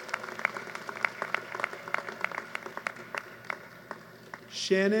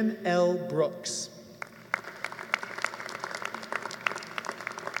 Shannon L. Brooks.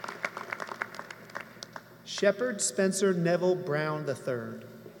 Shepard Spencer Neville Brown III.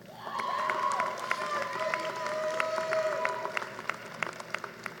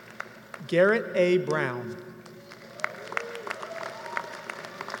 Garrett A. Brown.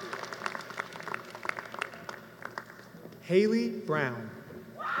 Haley Brown.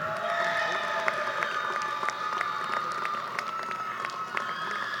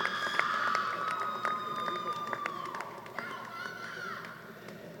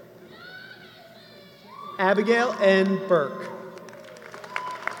 Abigail N. Burke.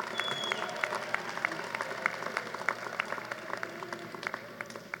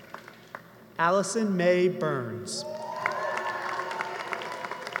 Allison Mae Burns.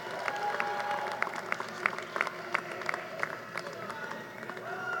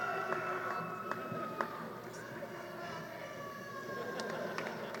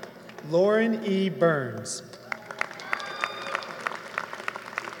 Lauren E. Burns.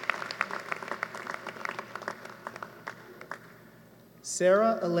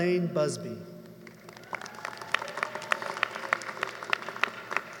 Sarah Elaine Busby.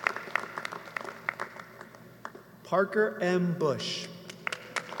 Parker M. Bush.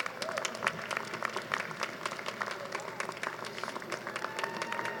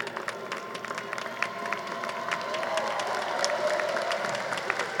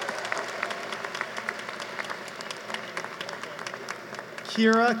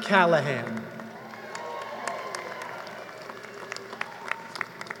 Kira Callahan.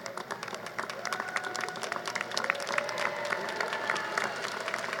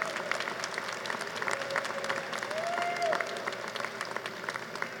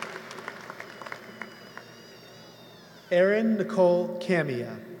 Erin Nicole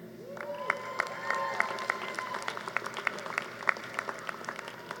Camia.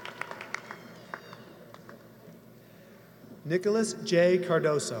 Nicholas J.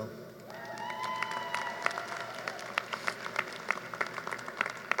 Cardoso.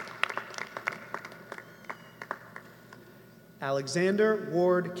 Alexander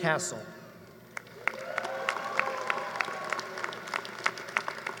Ward Castle.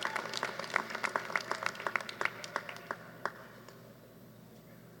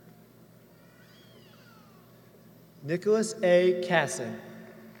 Nicholas A. Casson.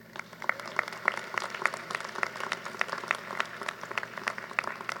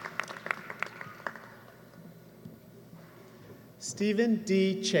 Stephen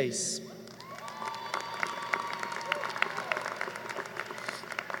D. Chase.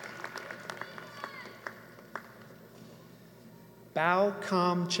 Bao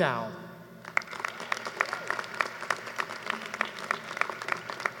Kam Chow.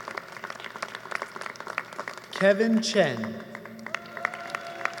 Kevin Chen.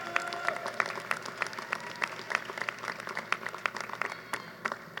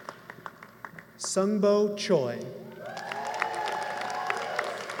 Sungbo Choi.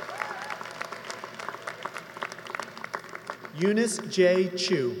 Eunice J.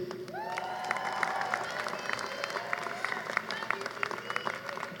 Chu.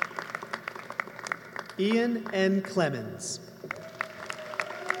 Ian N. Clemens.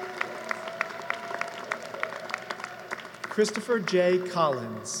 Christopher J.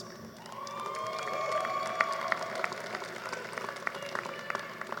 Collins.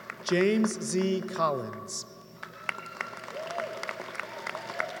 James Z. Collins.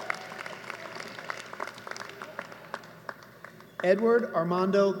 Edward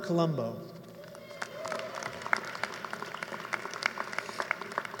Armando Colombo.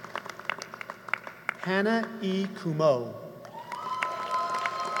 Hannah E. Kumo.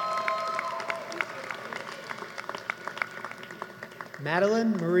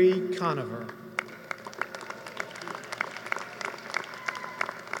 Madeline Marie Conover.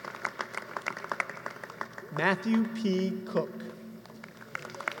 Matthew P. Cook.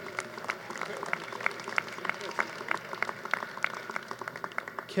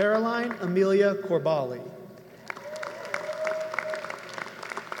 Caroline Amelia Corbali.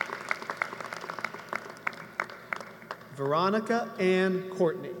 Veronica Ann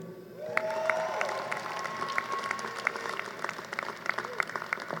Courtney.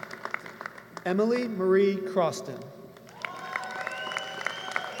 Emily Marie Croston.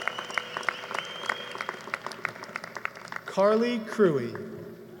 Carly Cruey.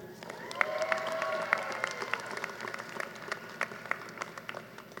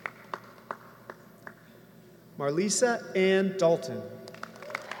 Marlisa Ann Dalton.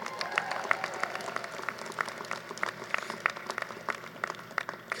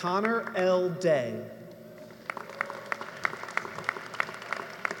 Connor L. Day.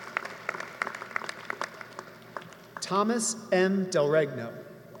 Thomas M. Del Regno.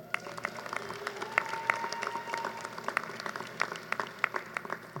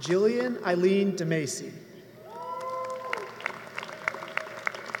 Jillian Eileen DeMacy.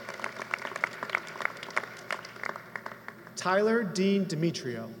 Tyler Dean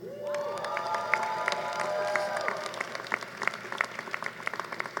Demetrio.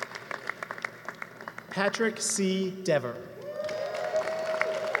 Patrick C. Dever.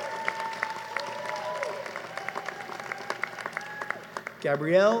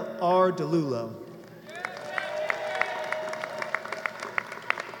 Gabrielle R. DeLulo.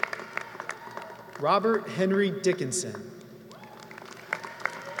 Robert Henry Dickinson.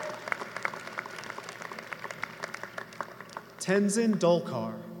 Tenzin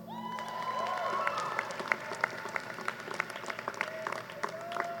Dolkar.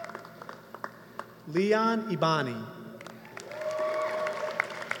 Leon Ibani.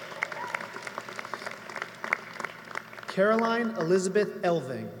 Caroline Elizabeth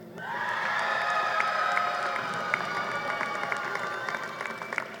Elving.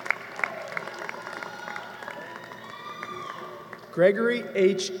 Gregory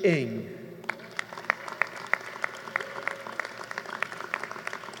H. Ing.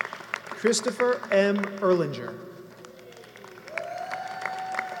 Christopher M. Erlinger.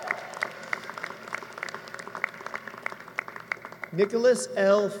 Nicholas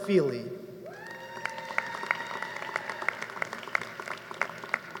L. Feely.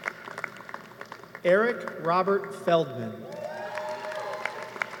 Eric Robert Feldman.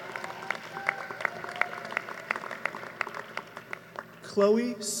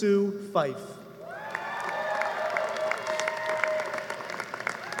 Chloe Sue Fife.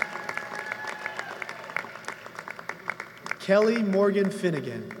 Kelly Morgan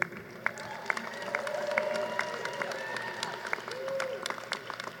Finnegan.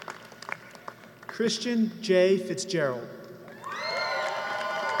 Christian J. Fitzgerald.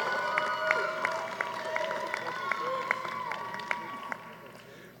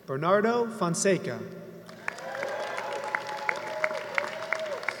 Bernardo Fonseca.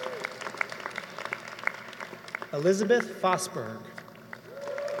 Elizabeth Fosberg.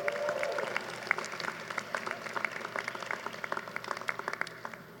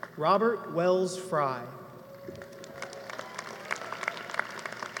 Robert Wells Fry.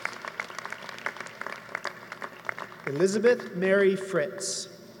 Elizabeth Mary Fritz.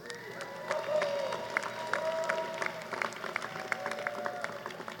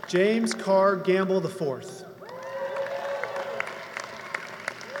 James Carr Gamble IV.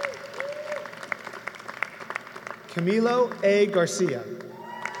 Camilo A. Garcia.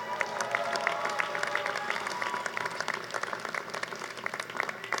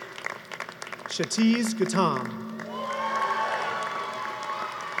 Shatiz Gautam.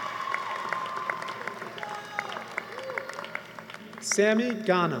 Sammy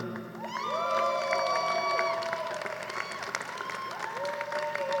Ghanem.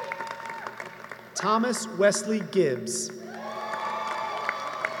 Thomas Wesley Gibbs.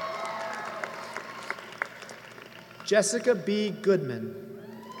 Jessica B. Goodman.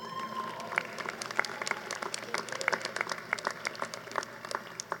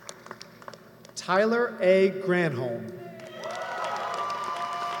 Tyler A. Granholm.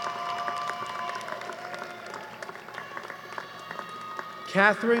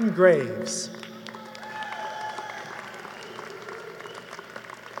 Catherine Graves.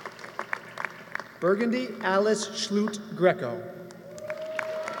 Burgundy Alice Schlute Greco.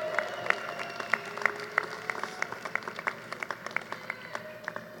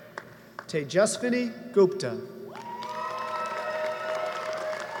 Tejasvini Gupta.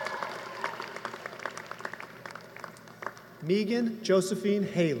 Megan Josephine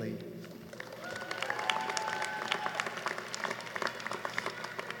Haley.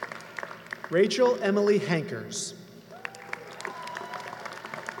 Rachel Emily Hankers.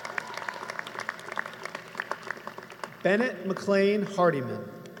 Bennett McLean Hardiman.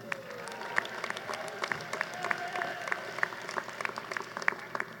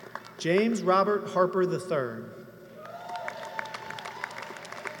 James Robert Harper III.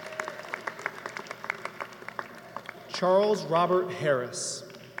 Charles Robert Harris.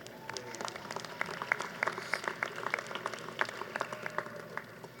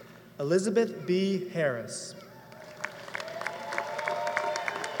 Elizabeth B. Harris.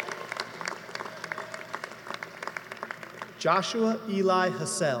 Joshua Eli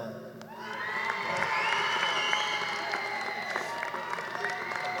Hassell.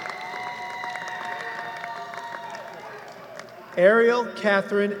 Ariel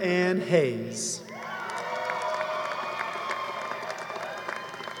Catherine Ann Hayes.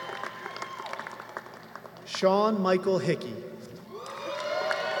 Sean Michael Hickey.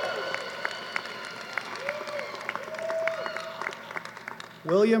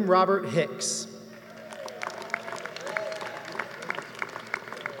 William Robert Hicks.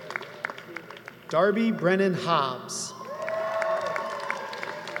 Darby Brennan Hobbs.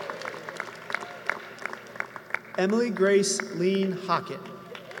 Emily Grace Lean Hockett.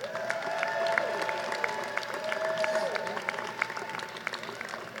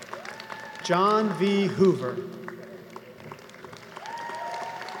 John V. Hoover.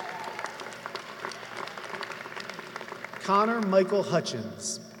 Connor Michael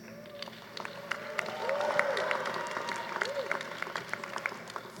Hutchins.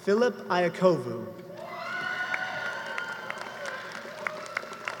 Philip Iakovu.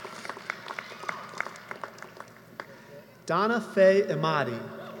 Donna Faye Imadi.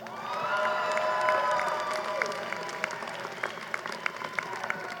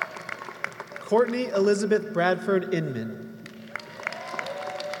 Courtney Elizabeth Bradford Inman.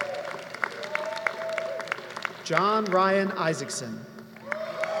 John Ryan Isaacson.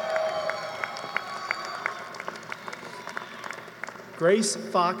 Grace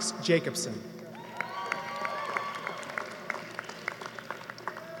Fox Jacobson.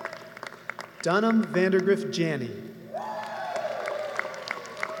 Dunham Vandergriff Janney.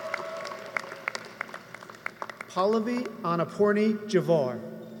 Pallavi Annapurni Javar.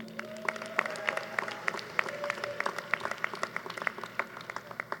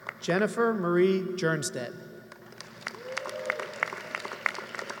 Jennifer Marie Jernstedt.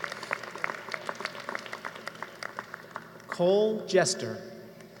 Cole Jester.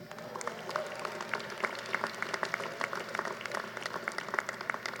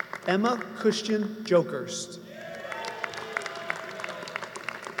 Emma Christian Jokerst.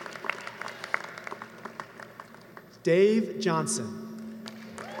 Dave Johnson.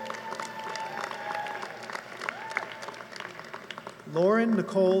 Lauren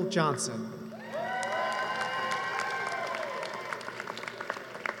Nicole Johnson.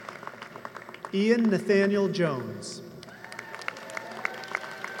 Ian Nathaniel Jones.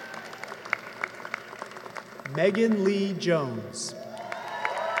 Megan Lee Jones.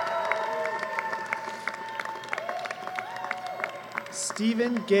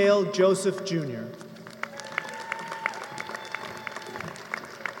 Stephen Gale Joseph Jr.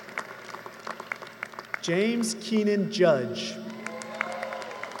 James Keenan Judge.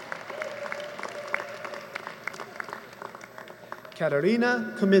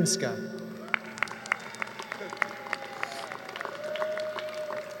 Katarina Kaminska.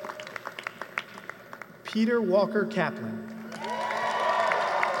 Peter Walker Kaplan.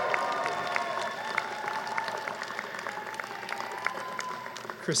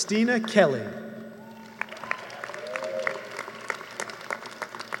 Christina Kelly.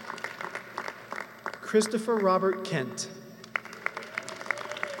 Christopher Robert Kent.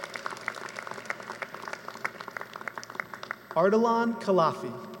 Ardalan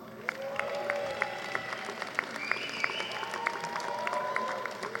Kalafi.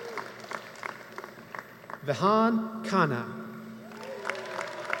 Vihan Khanna.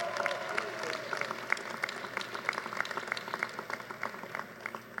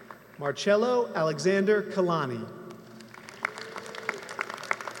 Marcello Alexander Kalani.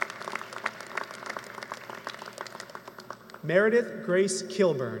 Meredith Grace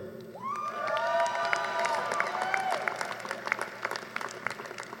Kilburn.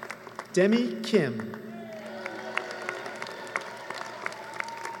 Demi Kim.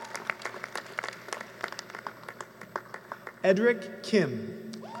 Edric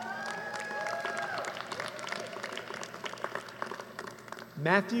Kim.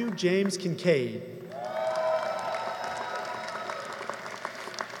 Matthew James Kincaid.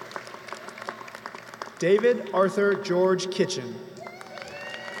 David Arthur George Kitchen.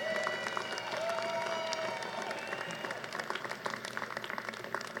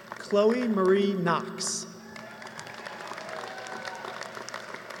 Chloe Marie Knox.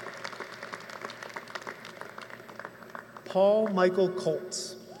 Paul Michael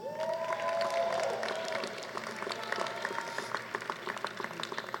Colts.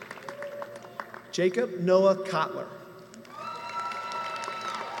 Jacob Noah Kotler.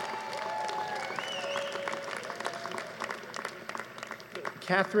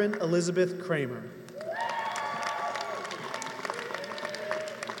 Catherine Elizabeth Kramer.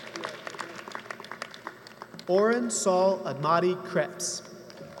 Oren Saul Admati Krebs.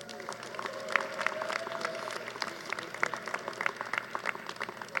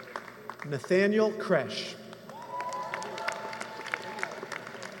 Nathaniel Kresh.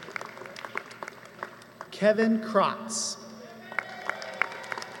 Kevin Krotz.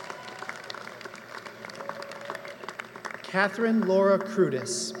 Catherine Laura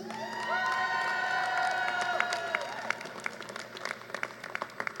Crudis.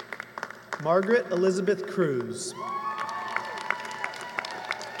 Margaret Elizabeth Cruz.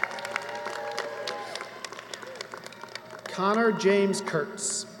 Connor James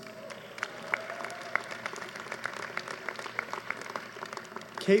Kurtz.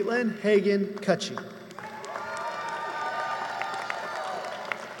 Caitlin Hagan Cutchy.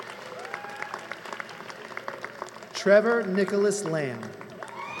 Trevor Nicholas Lamb.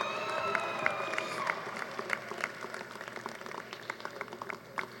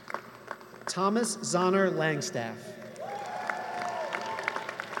 Thomas Zonner Langstaff.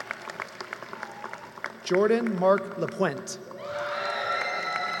 Jordan Mark LaPuente.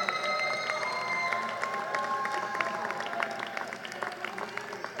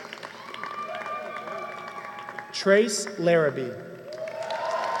 Trace Larrabee.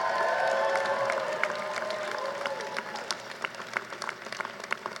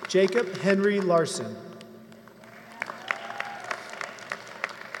 Jacob Henry Larson.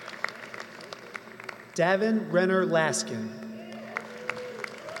 Davin Renner Laskin.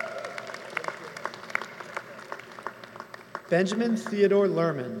 Benjamin Theodore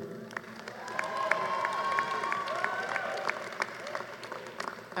Lerman.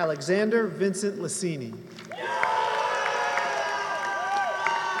 Alexander Vincent Lassini.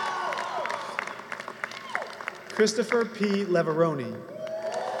 Christopher P. Leveroni.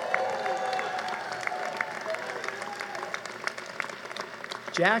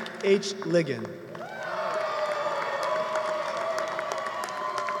 Jack H. Ligon.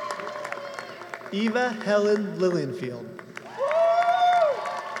 Eva Helen Lilienfield.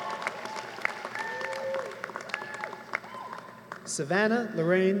 Savannah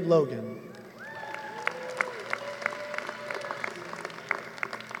Lorraine Logan.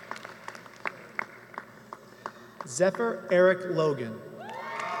 Zephyr Eric Logan.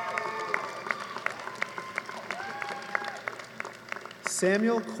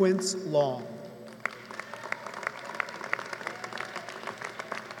 Samuel Quince Long.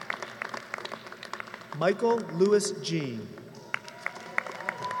 Michael Lewis Jean.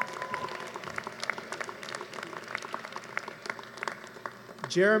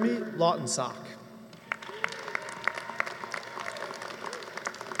 Jeremy Lautensock.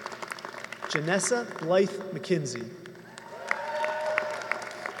 Janessa Blythe McKinsey.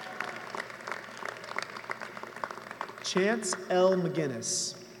 Chance L.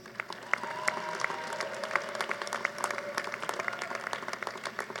 McGinnis.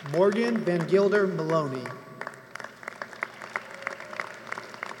 Morgan Van Gilder Maloney.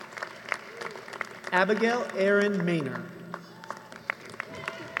 Abigail Aaron Maynor.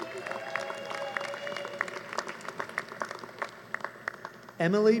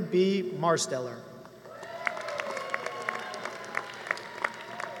 Emily B. Marsteller.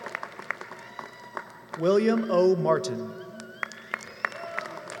 William O. Martin.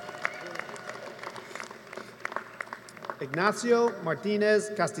 Ignacio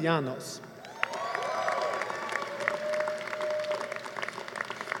Martinez Castellanos.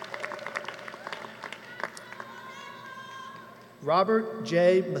 Robert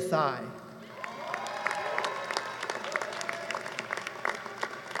J. Mathai.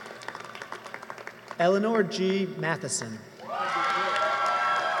 Eleanor G. Matheson.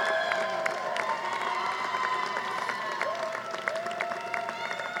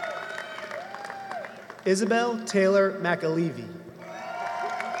 Isabel Taylor McAlevey.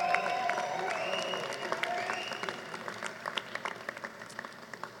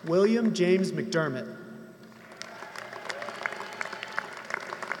 William James McDermott.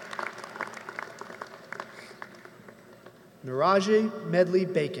 Naraji Medley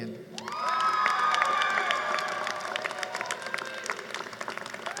Bacon.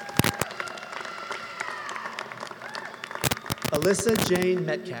 Alyssa Jane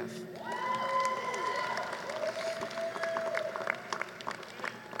Metcalf.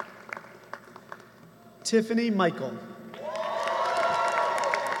 Tiffany Michael.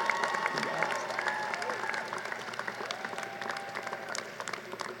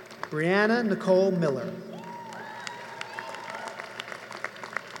 Brianna Nicole Miller.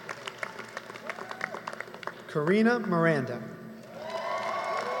 Karina Miranda.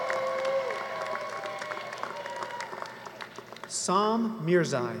 Sam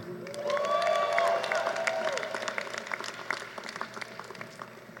Mirzai.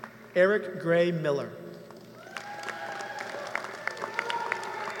 Eric Gray Miller.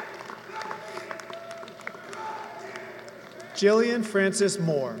 Jillian Francis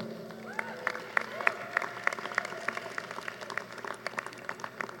Moore.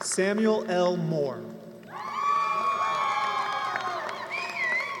 Samuel L. Moore.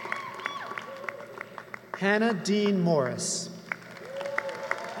 Hannah Dean Morris.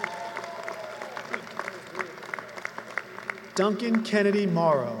 Duncan Kennedy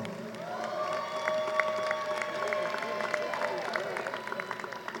Morrow.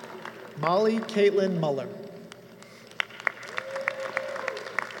 Molly Caitlin Muller.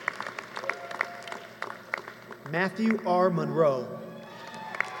 Matthew R. Monroe.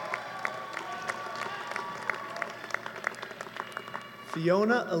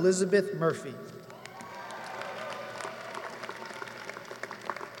 Fiona Elizabeth Murphy.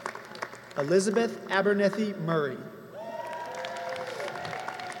 Elizabeth Abernethy Murray.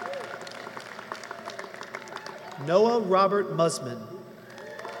 Noah Robert Musman.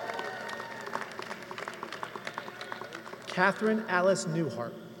 Catherine Alice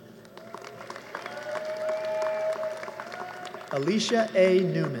Newhart. Alicia A.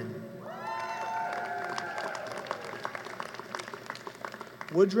 Newman.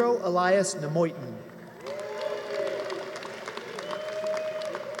 Woodrow Elias Nemoitin.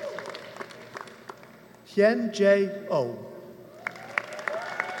 Hien J. O.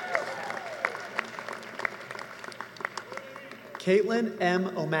 Caitlin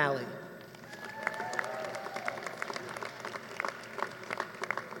M. O'Malley.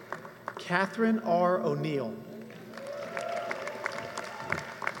 Catherine R. O'Neill.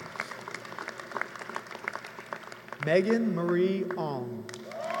 Megan Marie Ong.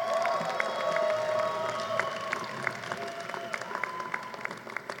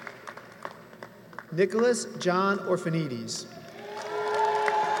 Nicholas John Orphanides.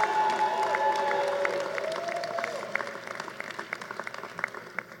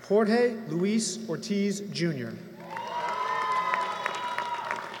 Jorge Luis Ortiz Jr.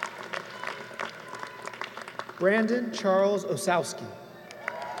 Brandon Charles Osowski.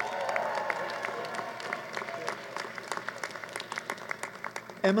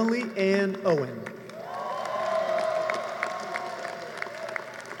 Emily Ann Owen.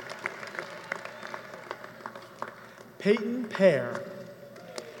 Peyton Pear.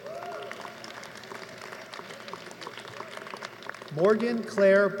 Morgan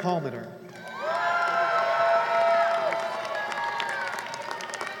Claire Palmer.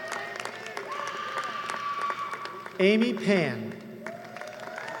 Amy Pan.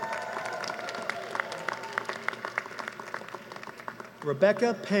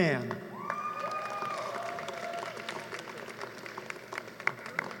 Rebecca Pan.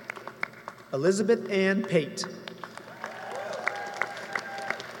 Elizabeth Ann Pate.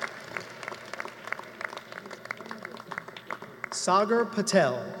 Sagar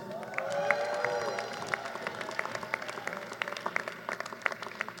Patel.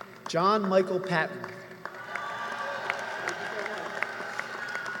 John Michael Patton.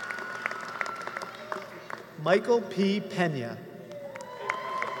 Michael P. Pena.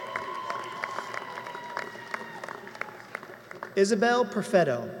 Isabel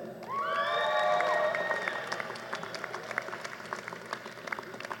Perfetto.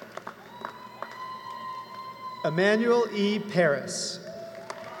 Emmanuel E. Paris.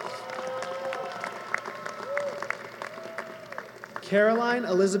 Caroline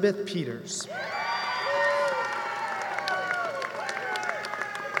Elizabeth Peters.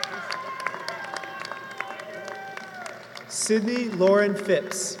 Sydney Lauren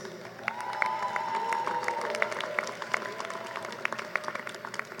Phipps.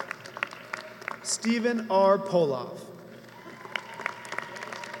 Stephen R. Polov.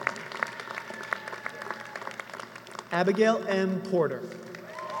 Abigail M. Porter.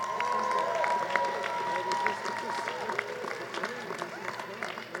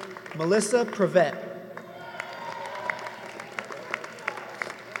 Melissa Prevet.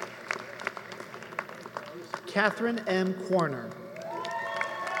 Catherine M. Corner.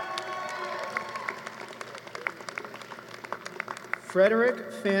 Frederick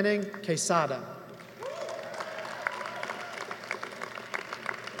Fanning Quesada.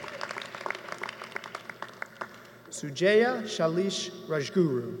 Sujaya Shalish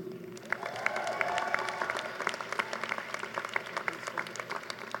Rajguru.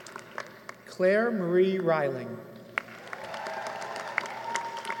 Claire Marie Reiling.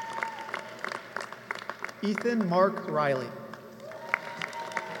 Ethan Mark Riley.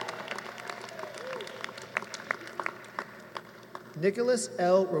 Nicholas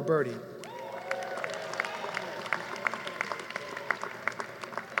L. Roberti.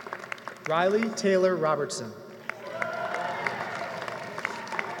 Riley Taylor Robertson.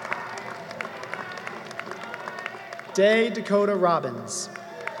 Day Dakota Robbins.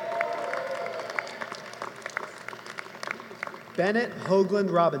 Bennett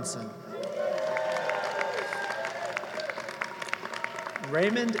Hoagland Robinson.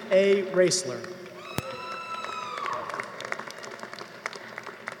 Raymond A. Raisler.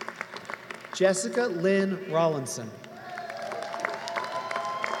 Jessica Lynn Rollinson.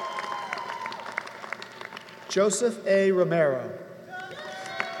 Joseph A. Romero.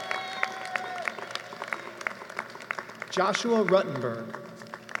 Joshua Ruttenberg.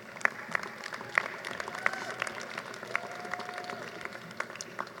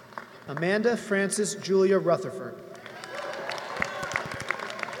 Amanda Frances Julia Rutherford.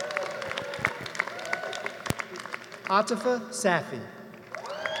 Atifa Safi.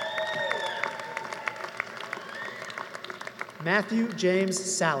 Matthew James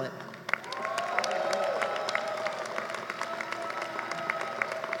Sallet.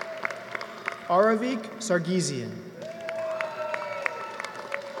 Aravik Sargisian.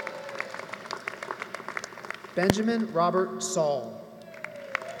 Benjamin Robert Saul.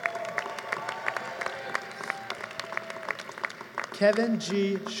 Kevin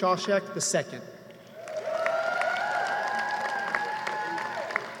G. Shawshek II.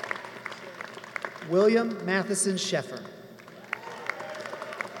 William Matheson Sheffer.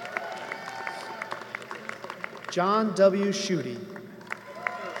 John W. Schutte.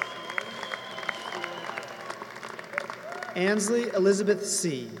 Ansley Elizabeth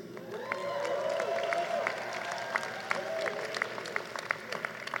C.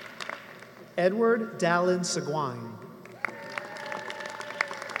 Edward Dallin Seguin.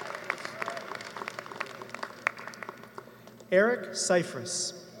 Eric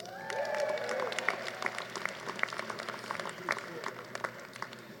Cyphris.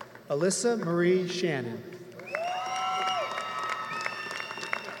 Alyssa Marie Shannon.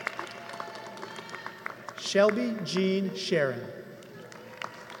 Shelby Jean Sharon.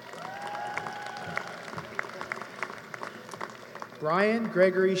 Brian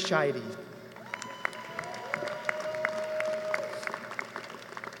Gregory Scheide.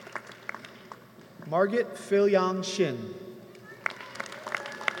 Margaret Phil-Yang Shin.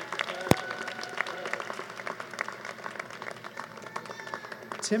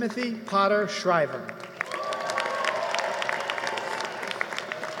 Timothy Potter Shriver.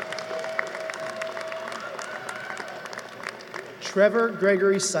 Trevor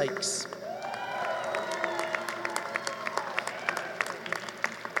Gregory Sykes.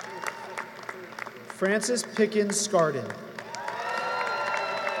 Francis Pickens Scarden.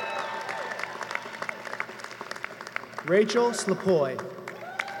 Rachel Slapoy.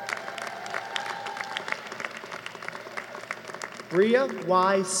 Bria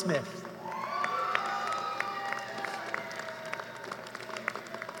Y. Smith.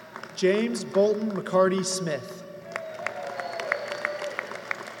 James Bolton McCarty Smith.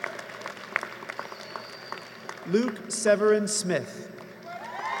 Luke Severin Smith.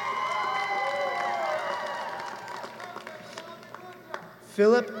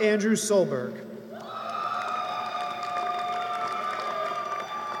 Philip Andrew Solberg.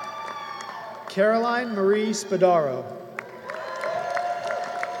 Caroline Marie Spadaro.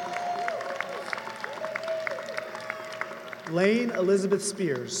 Lane Elizabeth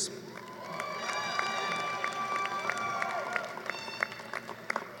Spears.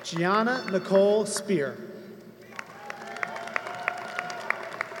 Gianna Nicole Spear.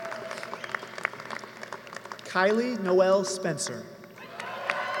 Kylie Noel Spencer.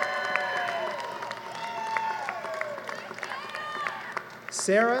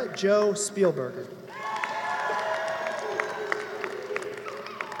 Sarah Jo Spielberger.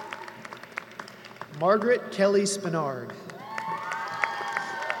 Margaret Kelly Spinard.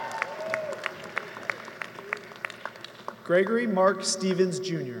 Gregory Mark Stevens,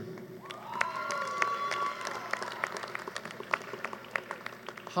 Jr.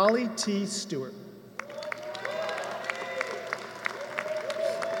 Holly T. Stewart.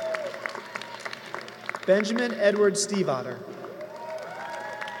 Benjamin Edward Steveotter.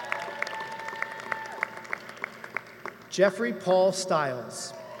 Jeffrey Paul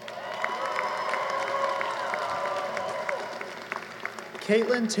Stiles.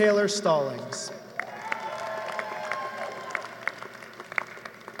 Caitlin Taylor Stallings.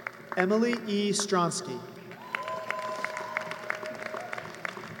 Emily E. Stronsky.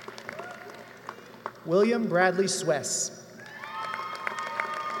 William Bradley Swess.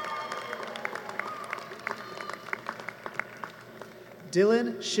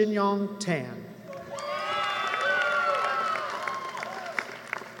 Dylan Shinyong Tan.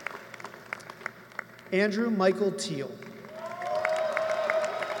 Andrew Michael Teal.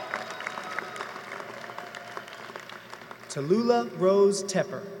 Tallulah Rose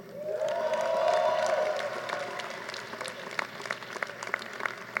Tepper.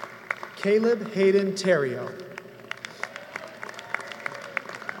 Caleb Hayden Terrio.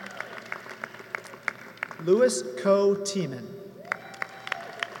 Louis Coe Tiemann.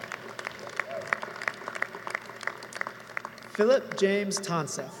 Philip James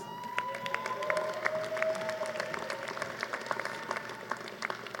Tonseth.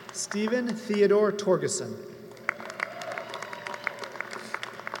 Stephen Theodore Torgeson.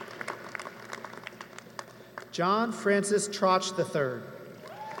 John Francis Trotch III.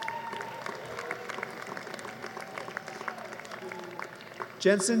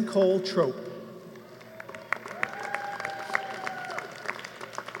 Jensen Cole Trope.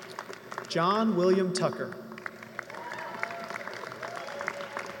 John William Tucker.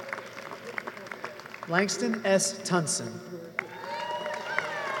 Langston S. Tunson.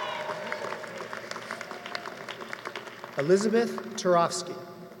 Elizabeth Turofsky.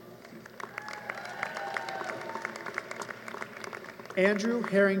 Andrew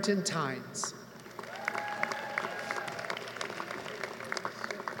Harrington Tynes.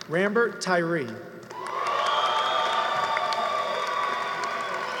 Rambert Tyree.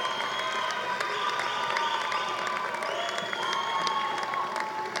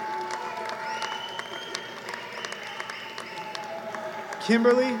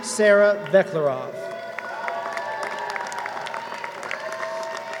 Kimberly Sarah Veklarov.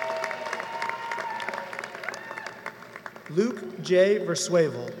 Luke J.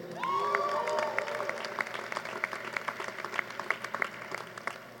 Verswavel.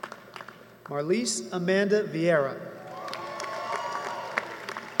 Marlise Amanda Vieira.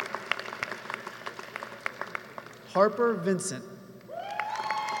 Harper Vincent.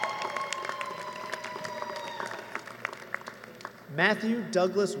 Matthew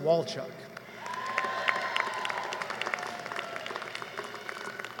Douglas Walchuk.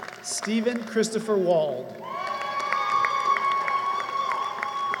 Stephen Christopher Wald.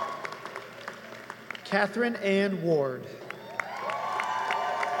 Catherine Ann Ward.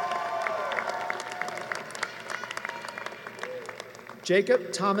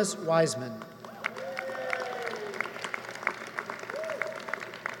 Jacob Thomas Wiseman.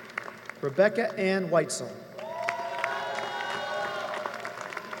 Rebecca Ann Weitzel.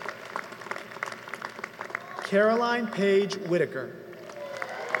 Caroline Page Whitaker.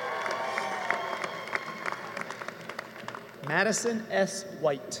 Madison S.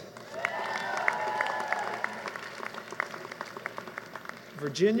 White.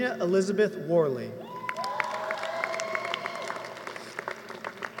 Virginia Elizabeth Worley.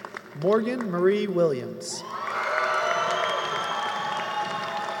 Morgan Marie Williams.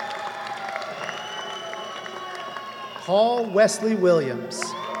 Paul Wesley Williams.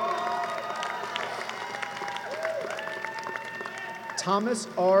 Thomas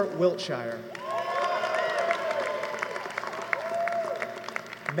R. Wiltshire.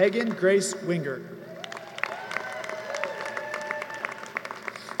 Megan Grace Wingert.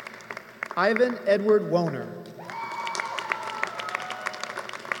 Ivan Edward Woner.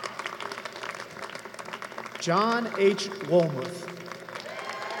 John H. Wolmuth.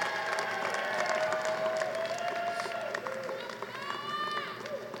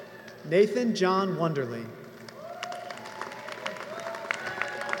 Nathan John Wonderly.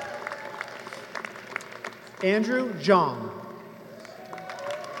 Andrew Zhang.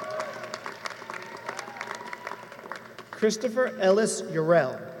 Christopher Ellis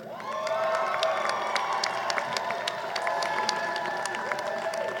Urell.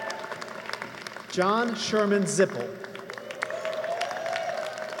 John Sherman Zippel.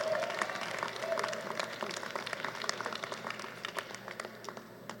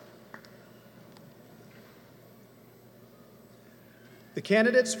 The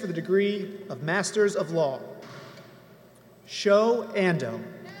candidates for the degree of Masters of Law. Sho Ando.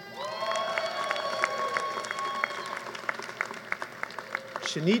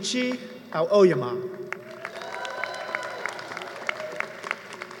 Shinichi Aoyama.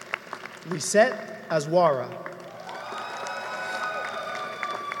 Lisette Azwara.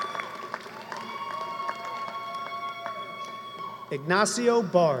 Ignacio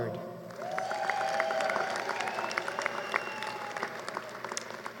Bard.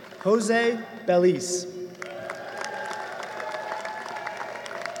 Jose Beliz.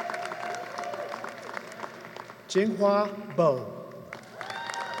 Jinghua Bo.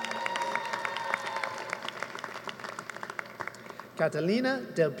 Catalina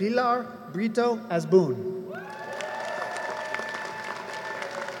del Pilar Brito Asbun.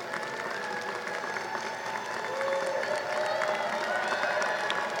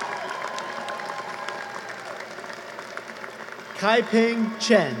 Kai-Ping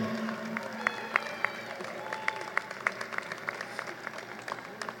Chen.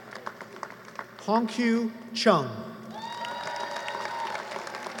 Hongqiu Chung.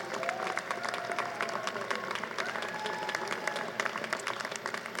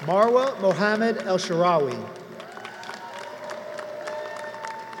 Marwa Mohammed El Sharawi.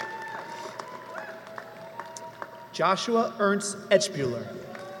 Joshua Ernst Etchbuehler.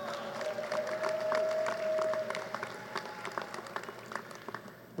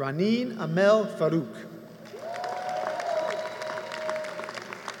 Raneen Amel Farouk.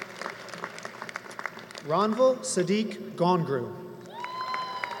 Ranvil Sadiq Gongru.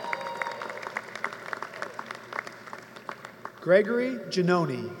 Gregory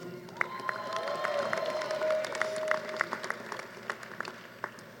Giannoni.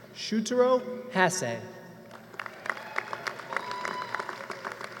 Shutaro Hase.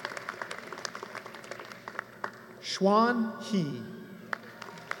 Xuan He.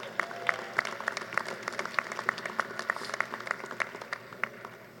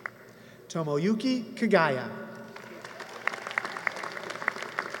 Tomoyuki Kagaya.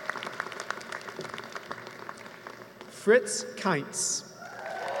 Fritz Keintz.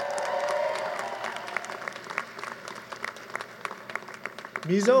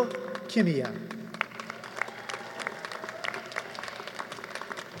 Mizo Kimiya.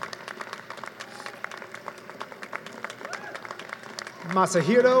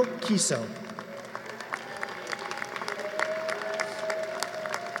 Masahiro Kiso.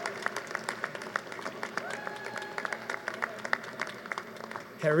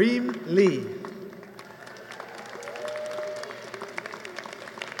 Harim Lee.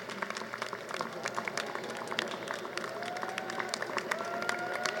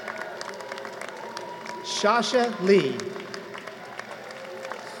 Shasha Lee.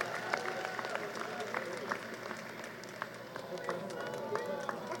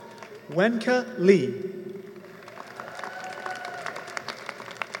 Wenka Lee.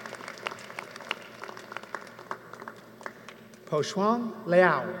 Poshuang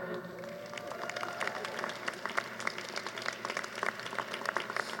Liao.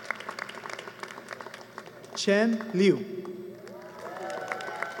 Chen Liu.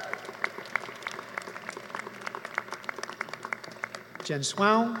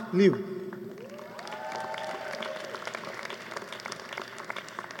 Jinshuang Liu.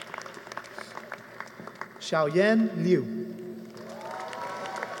 Xiaoyan Liu.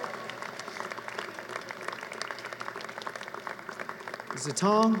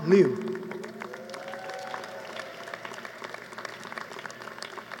 Zitong Liu.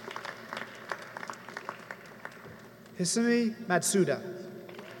 Hisami Matsuda.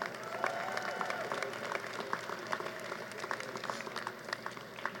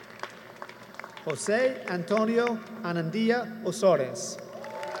 Jose Antonio Anandia Osores.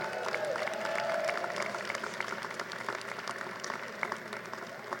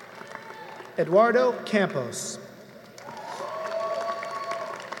 Eduardo Campos.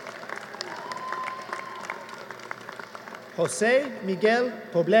 Jose Miguel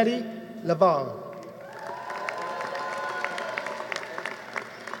Pobletti Laval.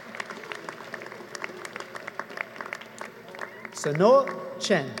 Sanoa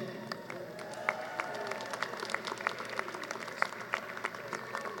Chen.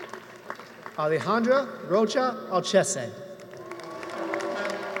 Alejandra Rocha Alchese.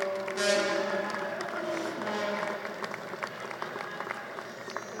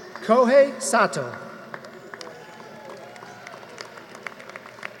 Kohei Sato.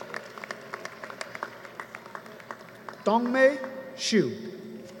 Dongmei Xu.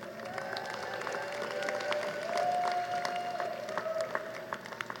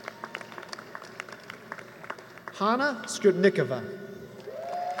 Hanna Skrutnikova.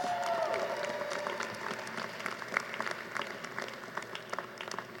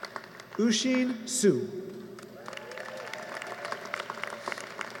 Ushin Su.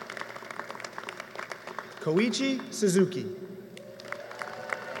 Koichi Suzuki.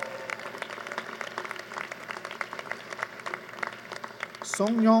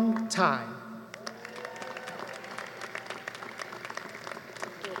 Songyong Tai.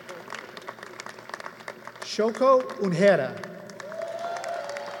 Shoko Unhera.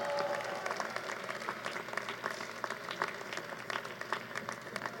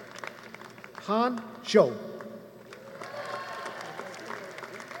 Han Zhou.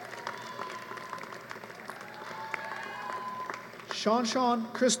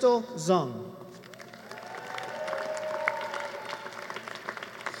 Shanshan Crystal Zung.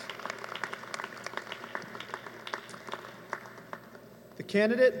 The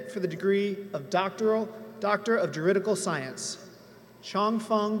candidate for the degree of Doctor of Juridical Science,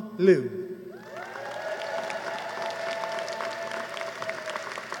 Chongfeng Liu.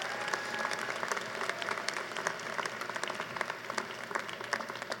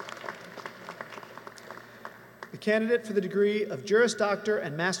 The candidate for the degree of Juris Doctor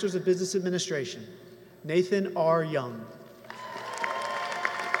and Masters of Business Administration, Nathan R. Young.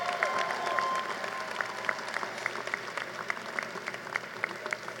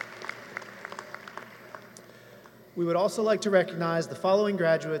 We would also like to recognize the following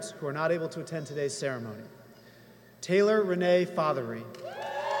graduates who are not able to attend today's ceremony. Taylor Renee Fothery.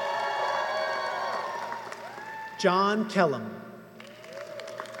 John Kellum.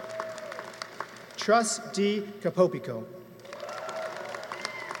 Truss D. Capopico.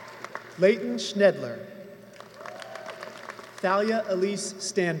 Leighton Schnedler. Thalia Elise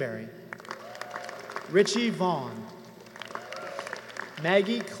Stanberry. Richie Vaughn.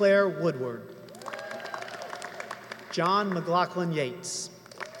 Maggie Claire Woodward. John McLaughlin Yates.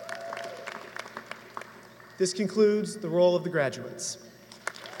 This concludes the roll of the graduates.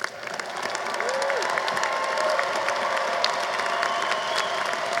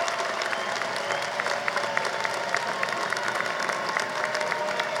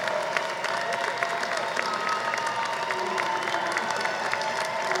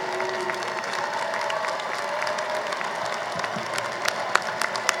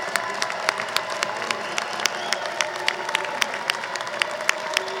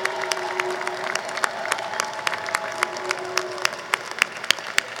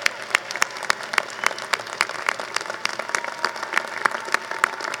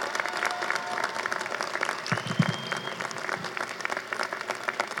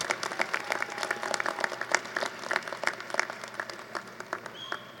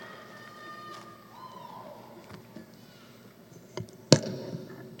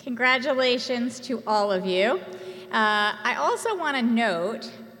 Congratulations to all of you. I also want to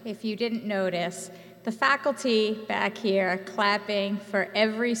note, if you didn't notice, the faculty back here clapping for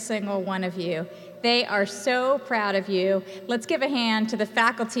every single one of you. They are so proud of you. Let's give a hand to the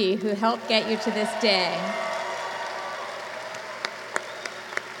faculty who helped get you to this day.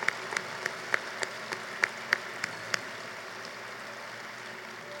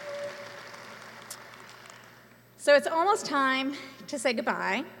 So it's almost time to say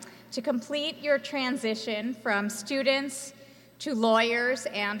goodbye, to complete your transition from students to lawyers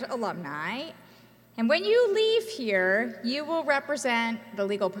and alumni. And when you leave here, you will represent the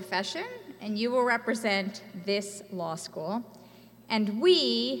legal profession and you will represent this law school. And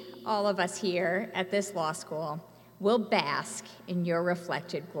we, all of us here at this law school, will bask in your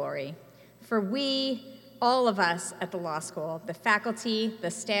reflected glory. For we, all of us at the law school, the faculty,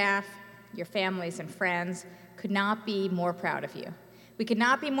 the staff, your families and friends, could not be more proud of you. We could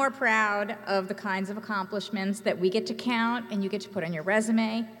not be more proud of the kinds of accomplishments that we get to count and you get to put on your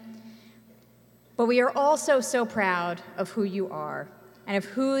resume. But we are also so proud of who you are and of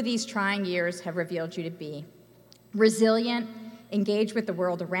who these trying years have revealed you to be. Resilient, engaged with the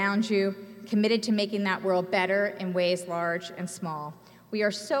world around you, committed to making that world better in ways large and small. We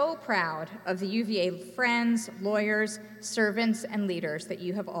are so proud of the UVA friends, lawyers, servants, and leaders that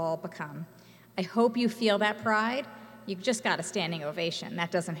you have all become. I hope you feel that pride. You just got a standing ovation. That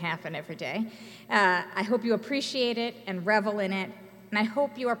doesn't happen every day. I hope you appreciate it and revel in it, and I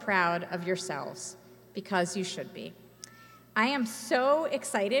hope you are proud of yourselves, because you should be. I am so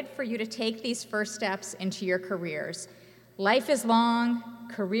excited for you to take these first steps into your careers. Life is long,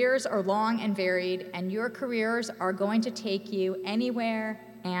 careers are long and varied, and your careers are going to take you anywhere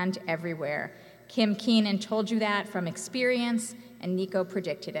and everywhere. Kim Keenan told you that from experience, and Nico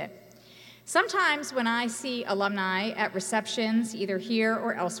predicted it. Sometimes when I see alumni at receptions, either here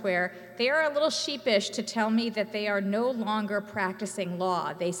or elsewhere, they are a little sheepish to tell me that they are no longer practicing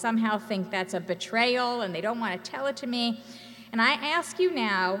law. They somehow think that's a betrayal and they don't want to tell it to me. And I ask you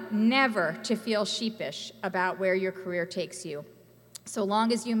now never to feel sheepish about where your career takes you. So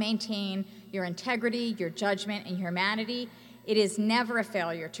long as you maintain your integrity, your judgment, and humanity, it is never a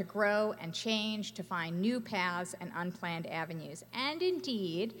failure to grow and change, to find new paths and unplanned avenues. And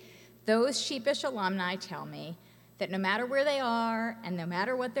indeed, those sheepish alumni tell me that no matter where they are and no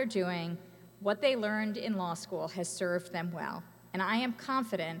matter what they're doing, what they learned in law school has served them well. And I am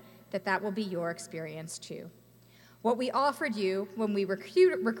confident that that will be your experience too. What we offered you when we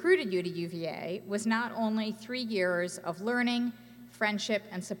recruited you to UVA was not only 3 years of learning, friendship,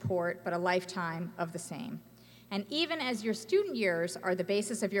 and support, but a lifetime of the same. And even as your student years are the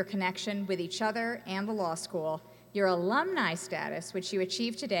basis of your connection with each other and the law school, your alumni status, which you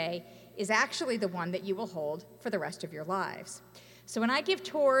achieve today, is actually the one that you will hold for the rest of your lives. So when I give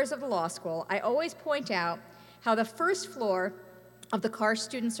tours of the law school, I always point out how the first floor of the Karsh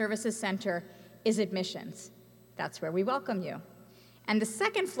Student Services Center is admissions. That's where we welcome you. And the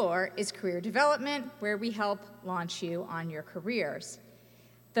second floor is career development, where we help launch you on your careers.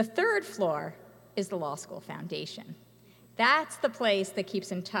 The third floor is the Law School Foundation. That's the place that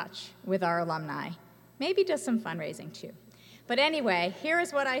keeps in touch with our alumni. Maybe does some fundraising too. But anyway, here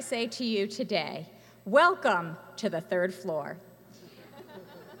is what I say to you today. Welcome to the third floor.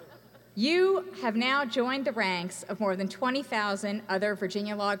 You have now joined the ranks of more than 20,000 other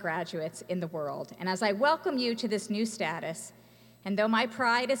Virginia Law graduates in the world. And as I welcome you to this new status, and though my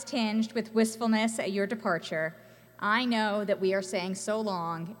pride is tinged with wistfulness at your departure, I know that we are saying so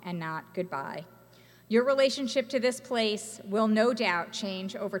long and not goodbye. Your relationship to this place will no doubt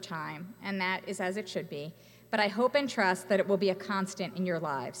change over time, and that is as it should be. But I hope and trust that it will be a constant in your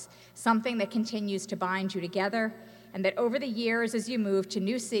lives, something that continues to bind you together, and that over the years as you move to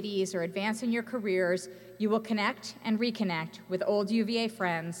new cities or advance in your careers, you will connect and reconnect with old UVA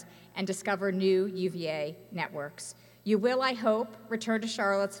friends and discover new UVA networks. You will, I hope, return to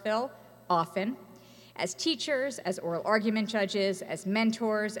Charlottesville often, as teachers, as oral argument judges, as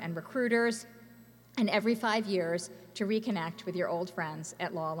mentors and recruiters, and every 5 years to reconnect with your old friends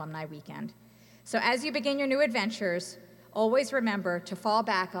at Law Alumni Weekend. So as you begin your new adventures, always remember to fall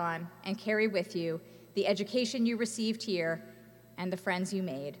back on and carry with you the education you received here and the friends you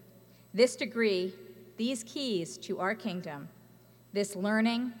made. This degree, these keys to our kingdom, this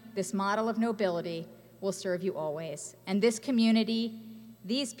learning, this model of nobility will serve you always. And this community,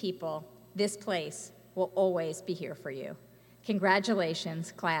 these people, this place will always be here for you.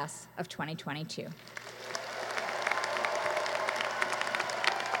 Congratulations, class of 2022.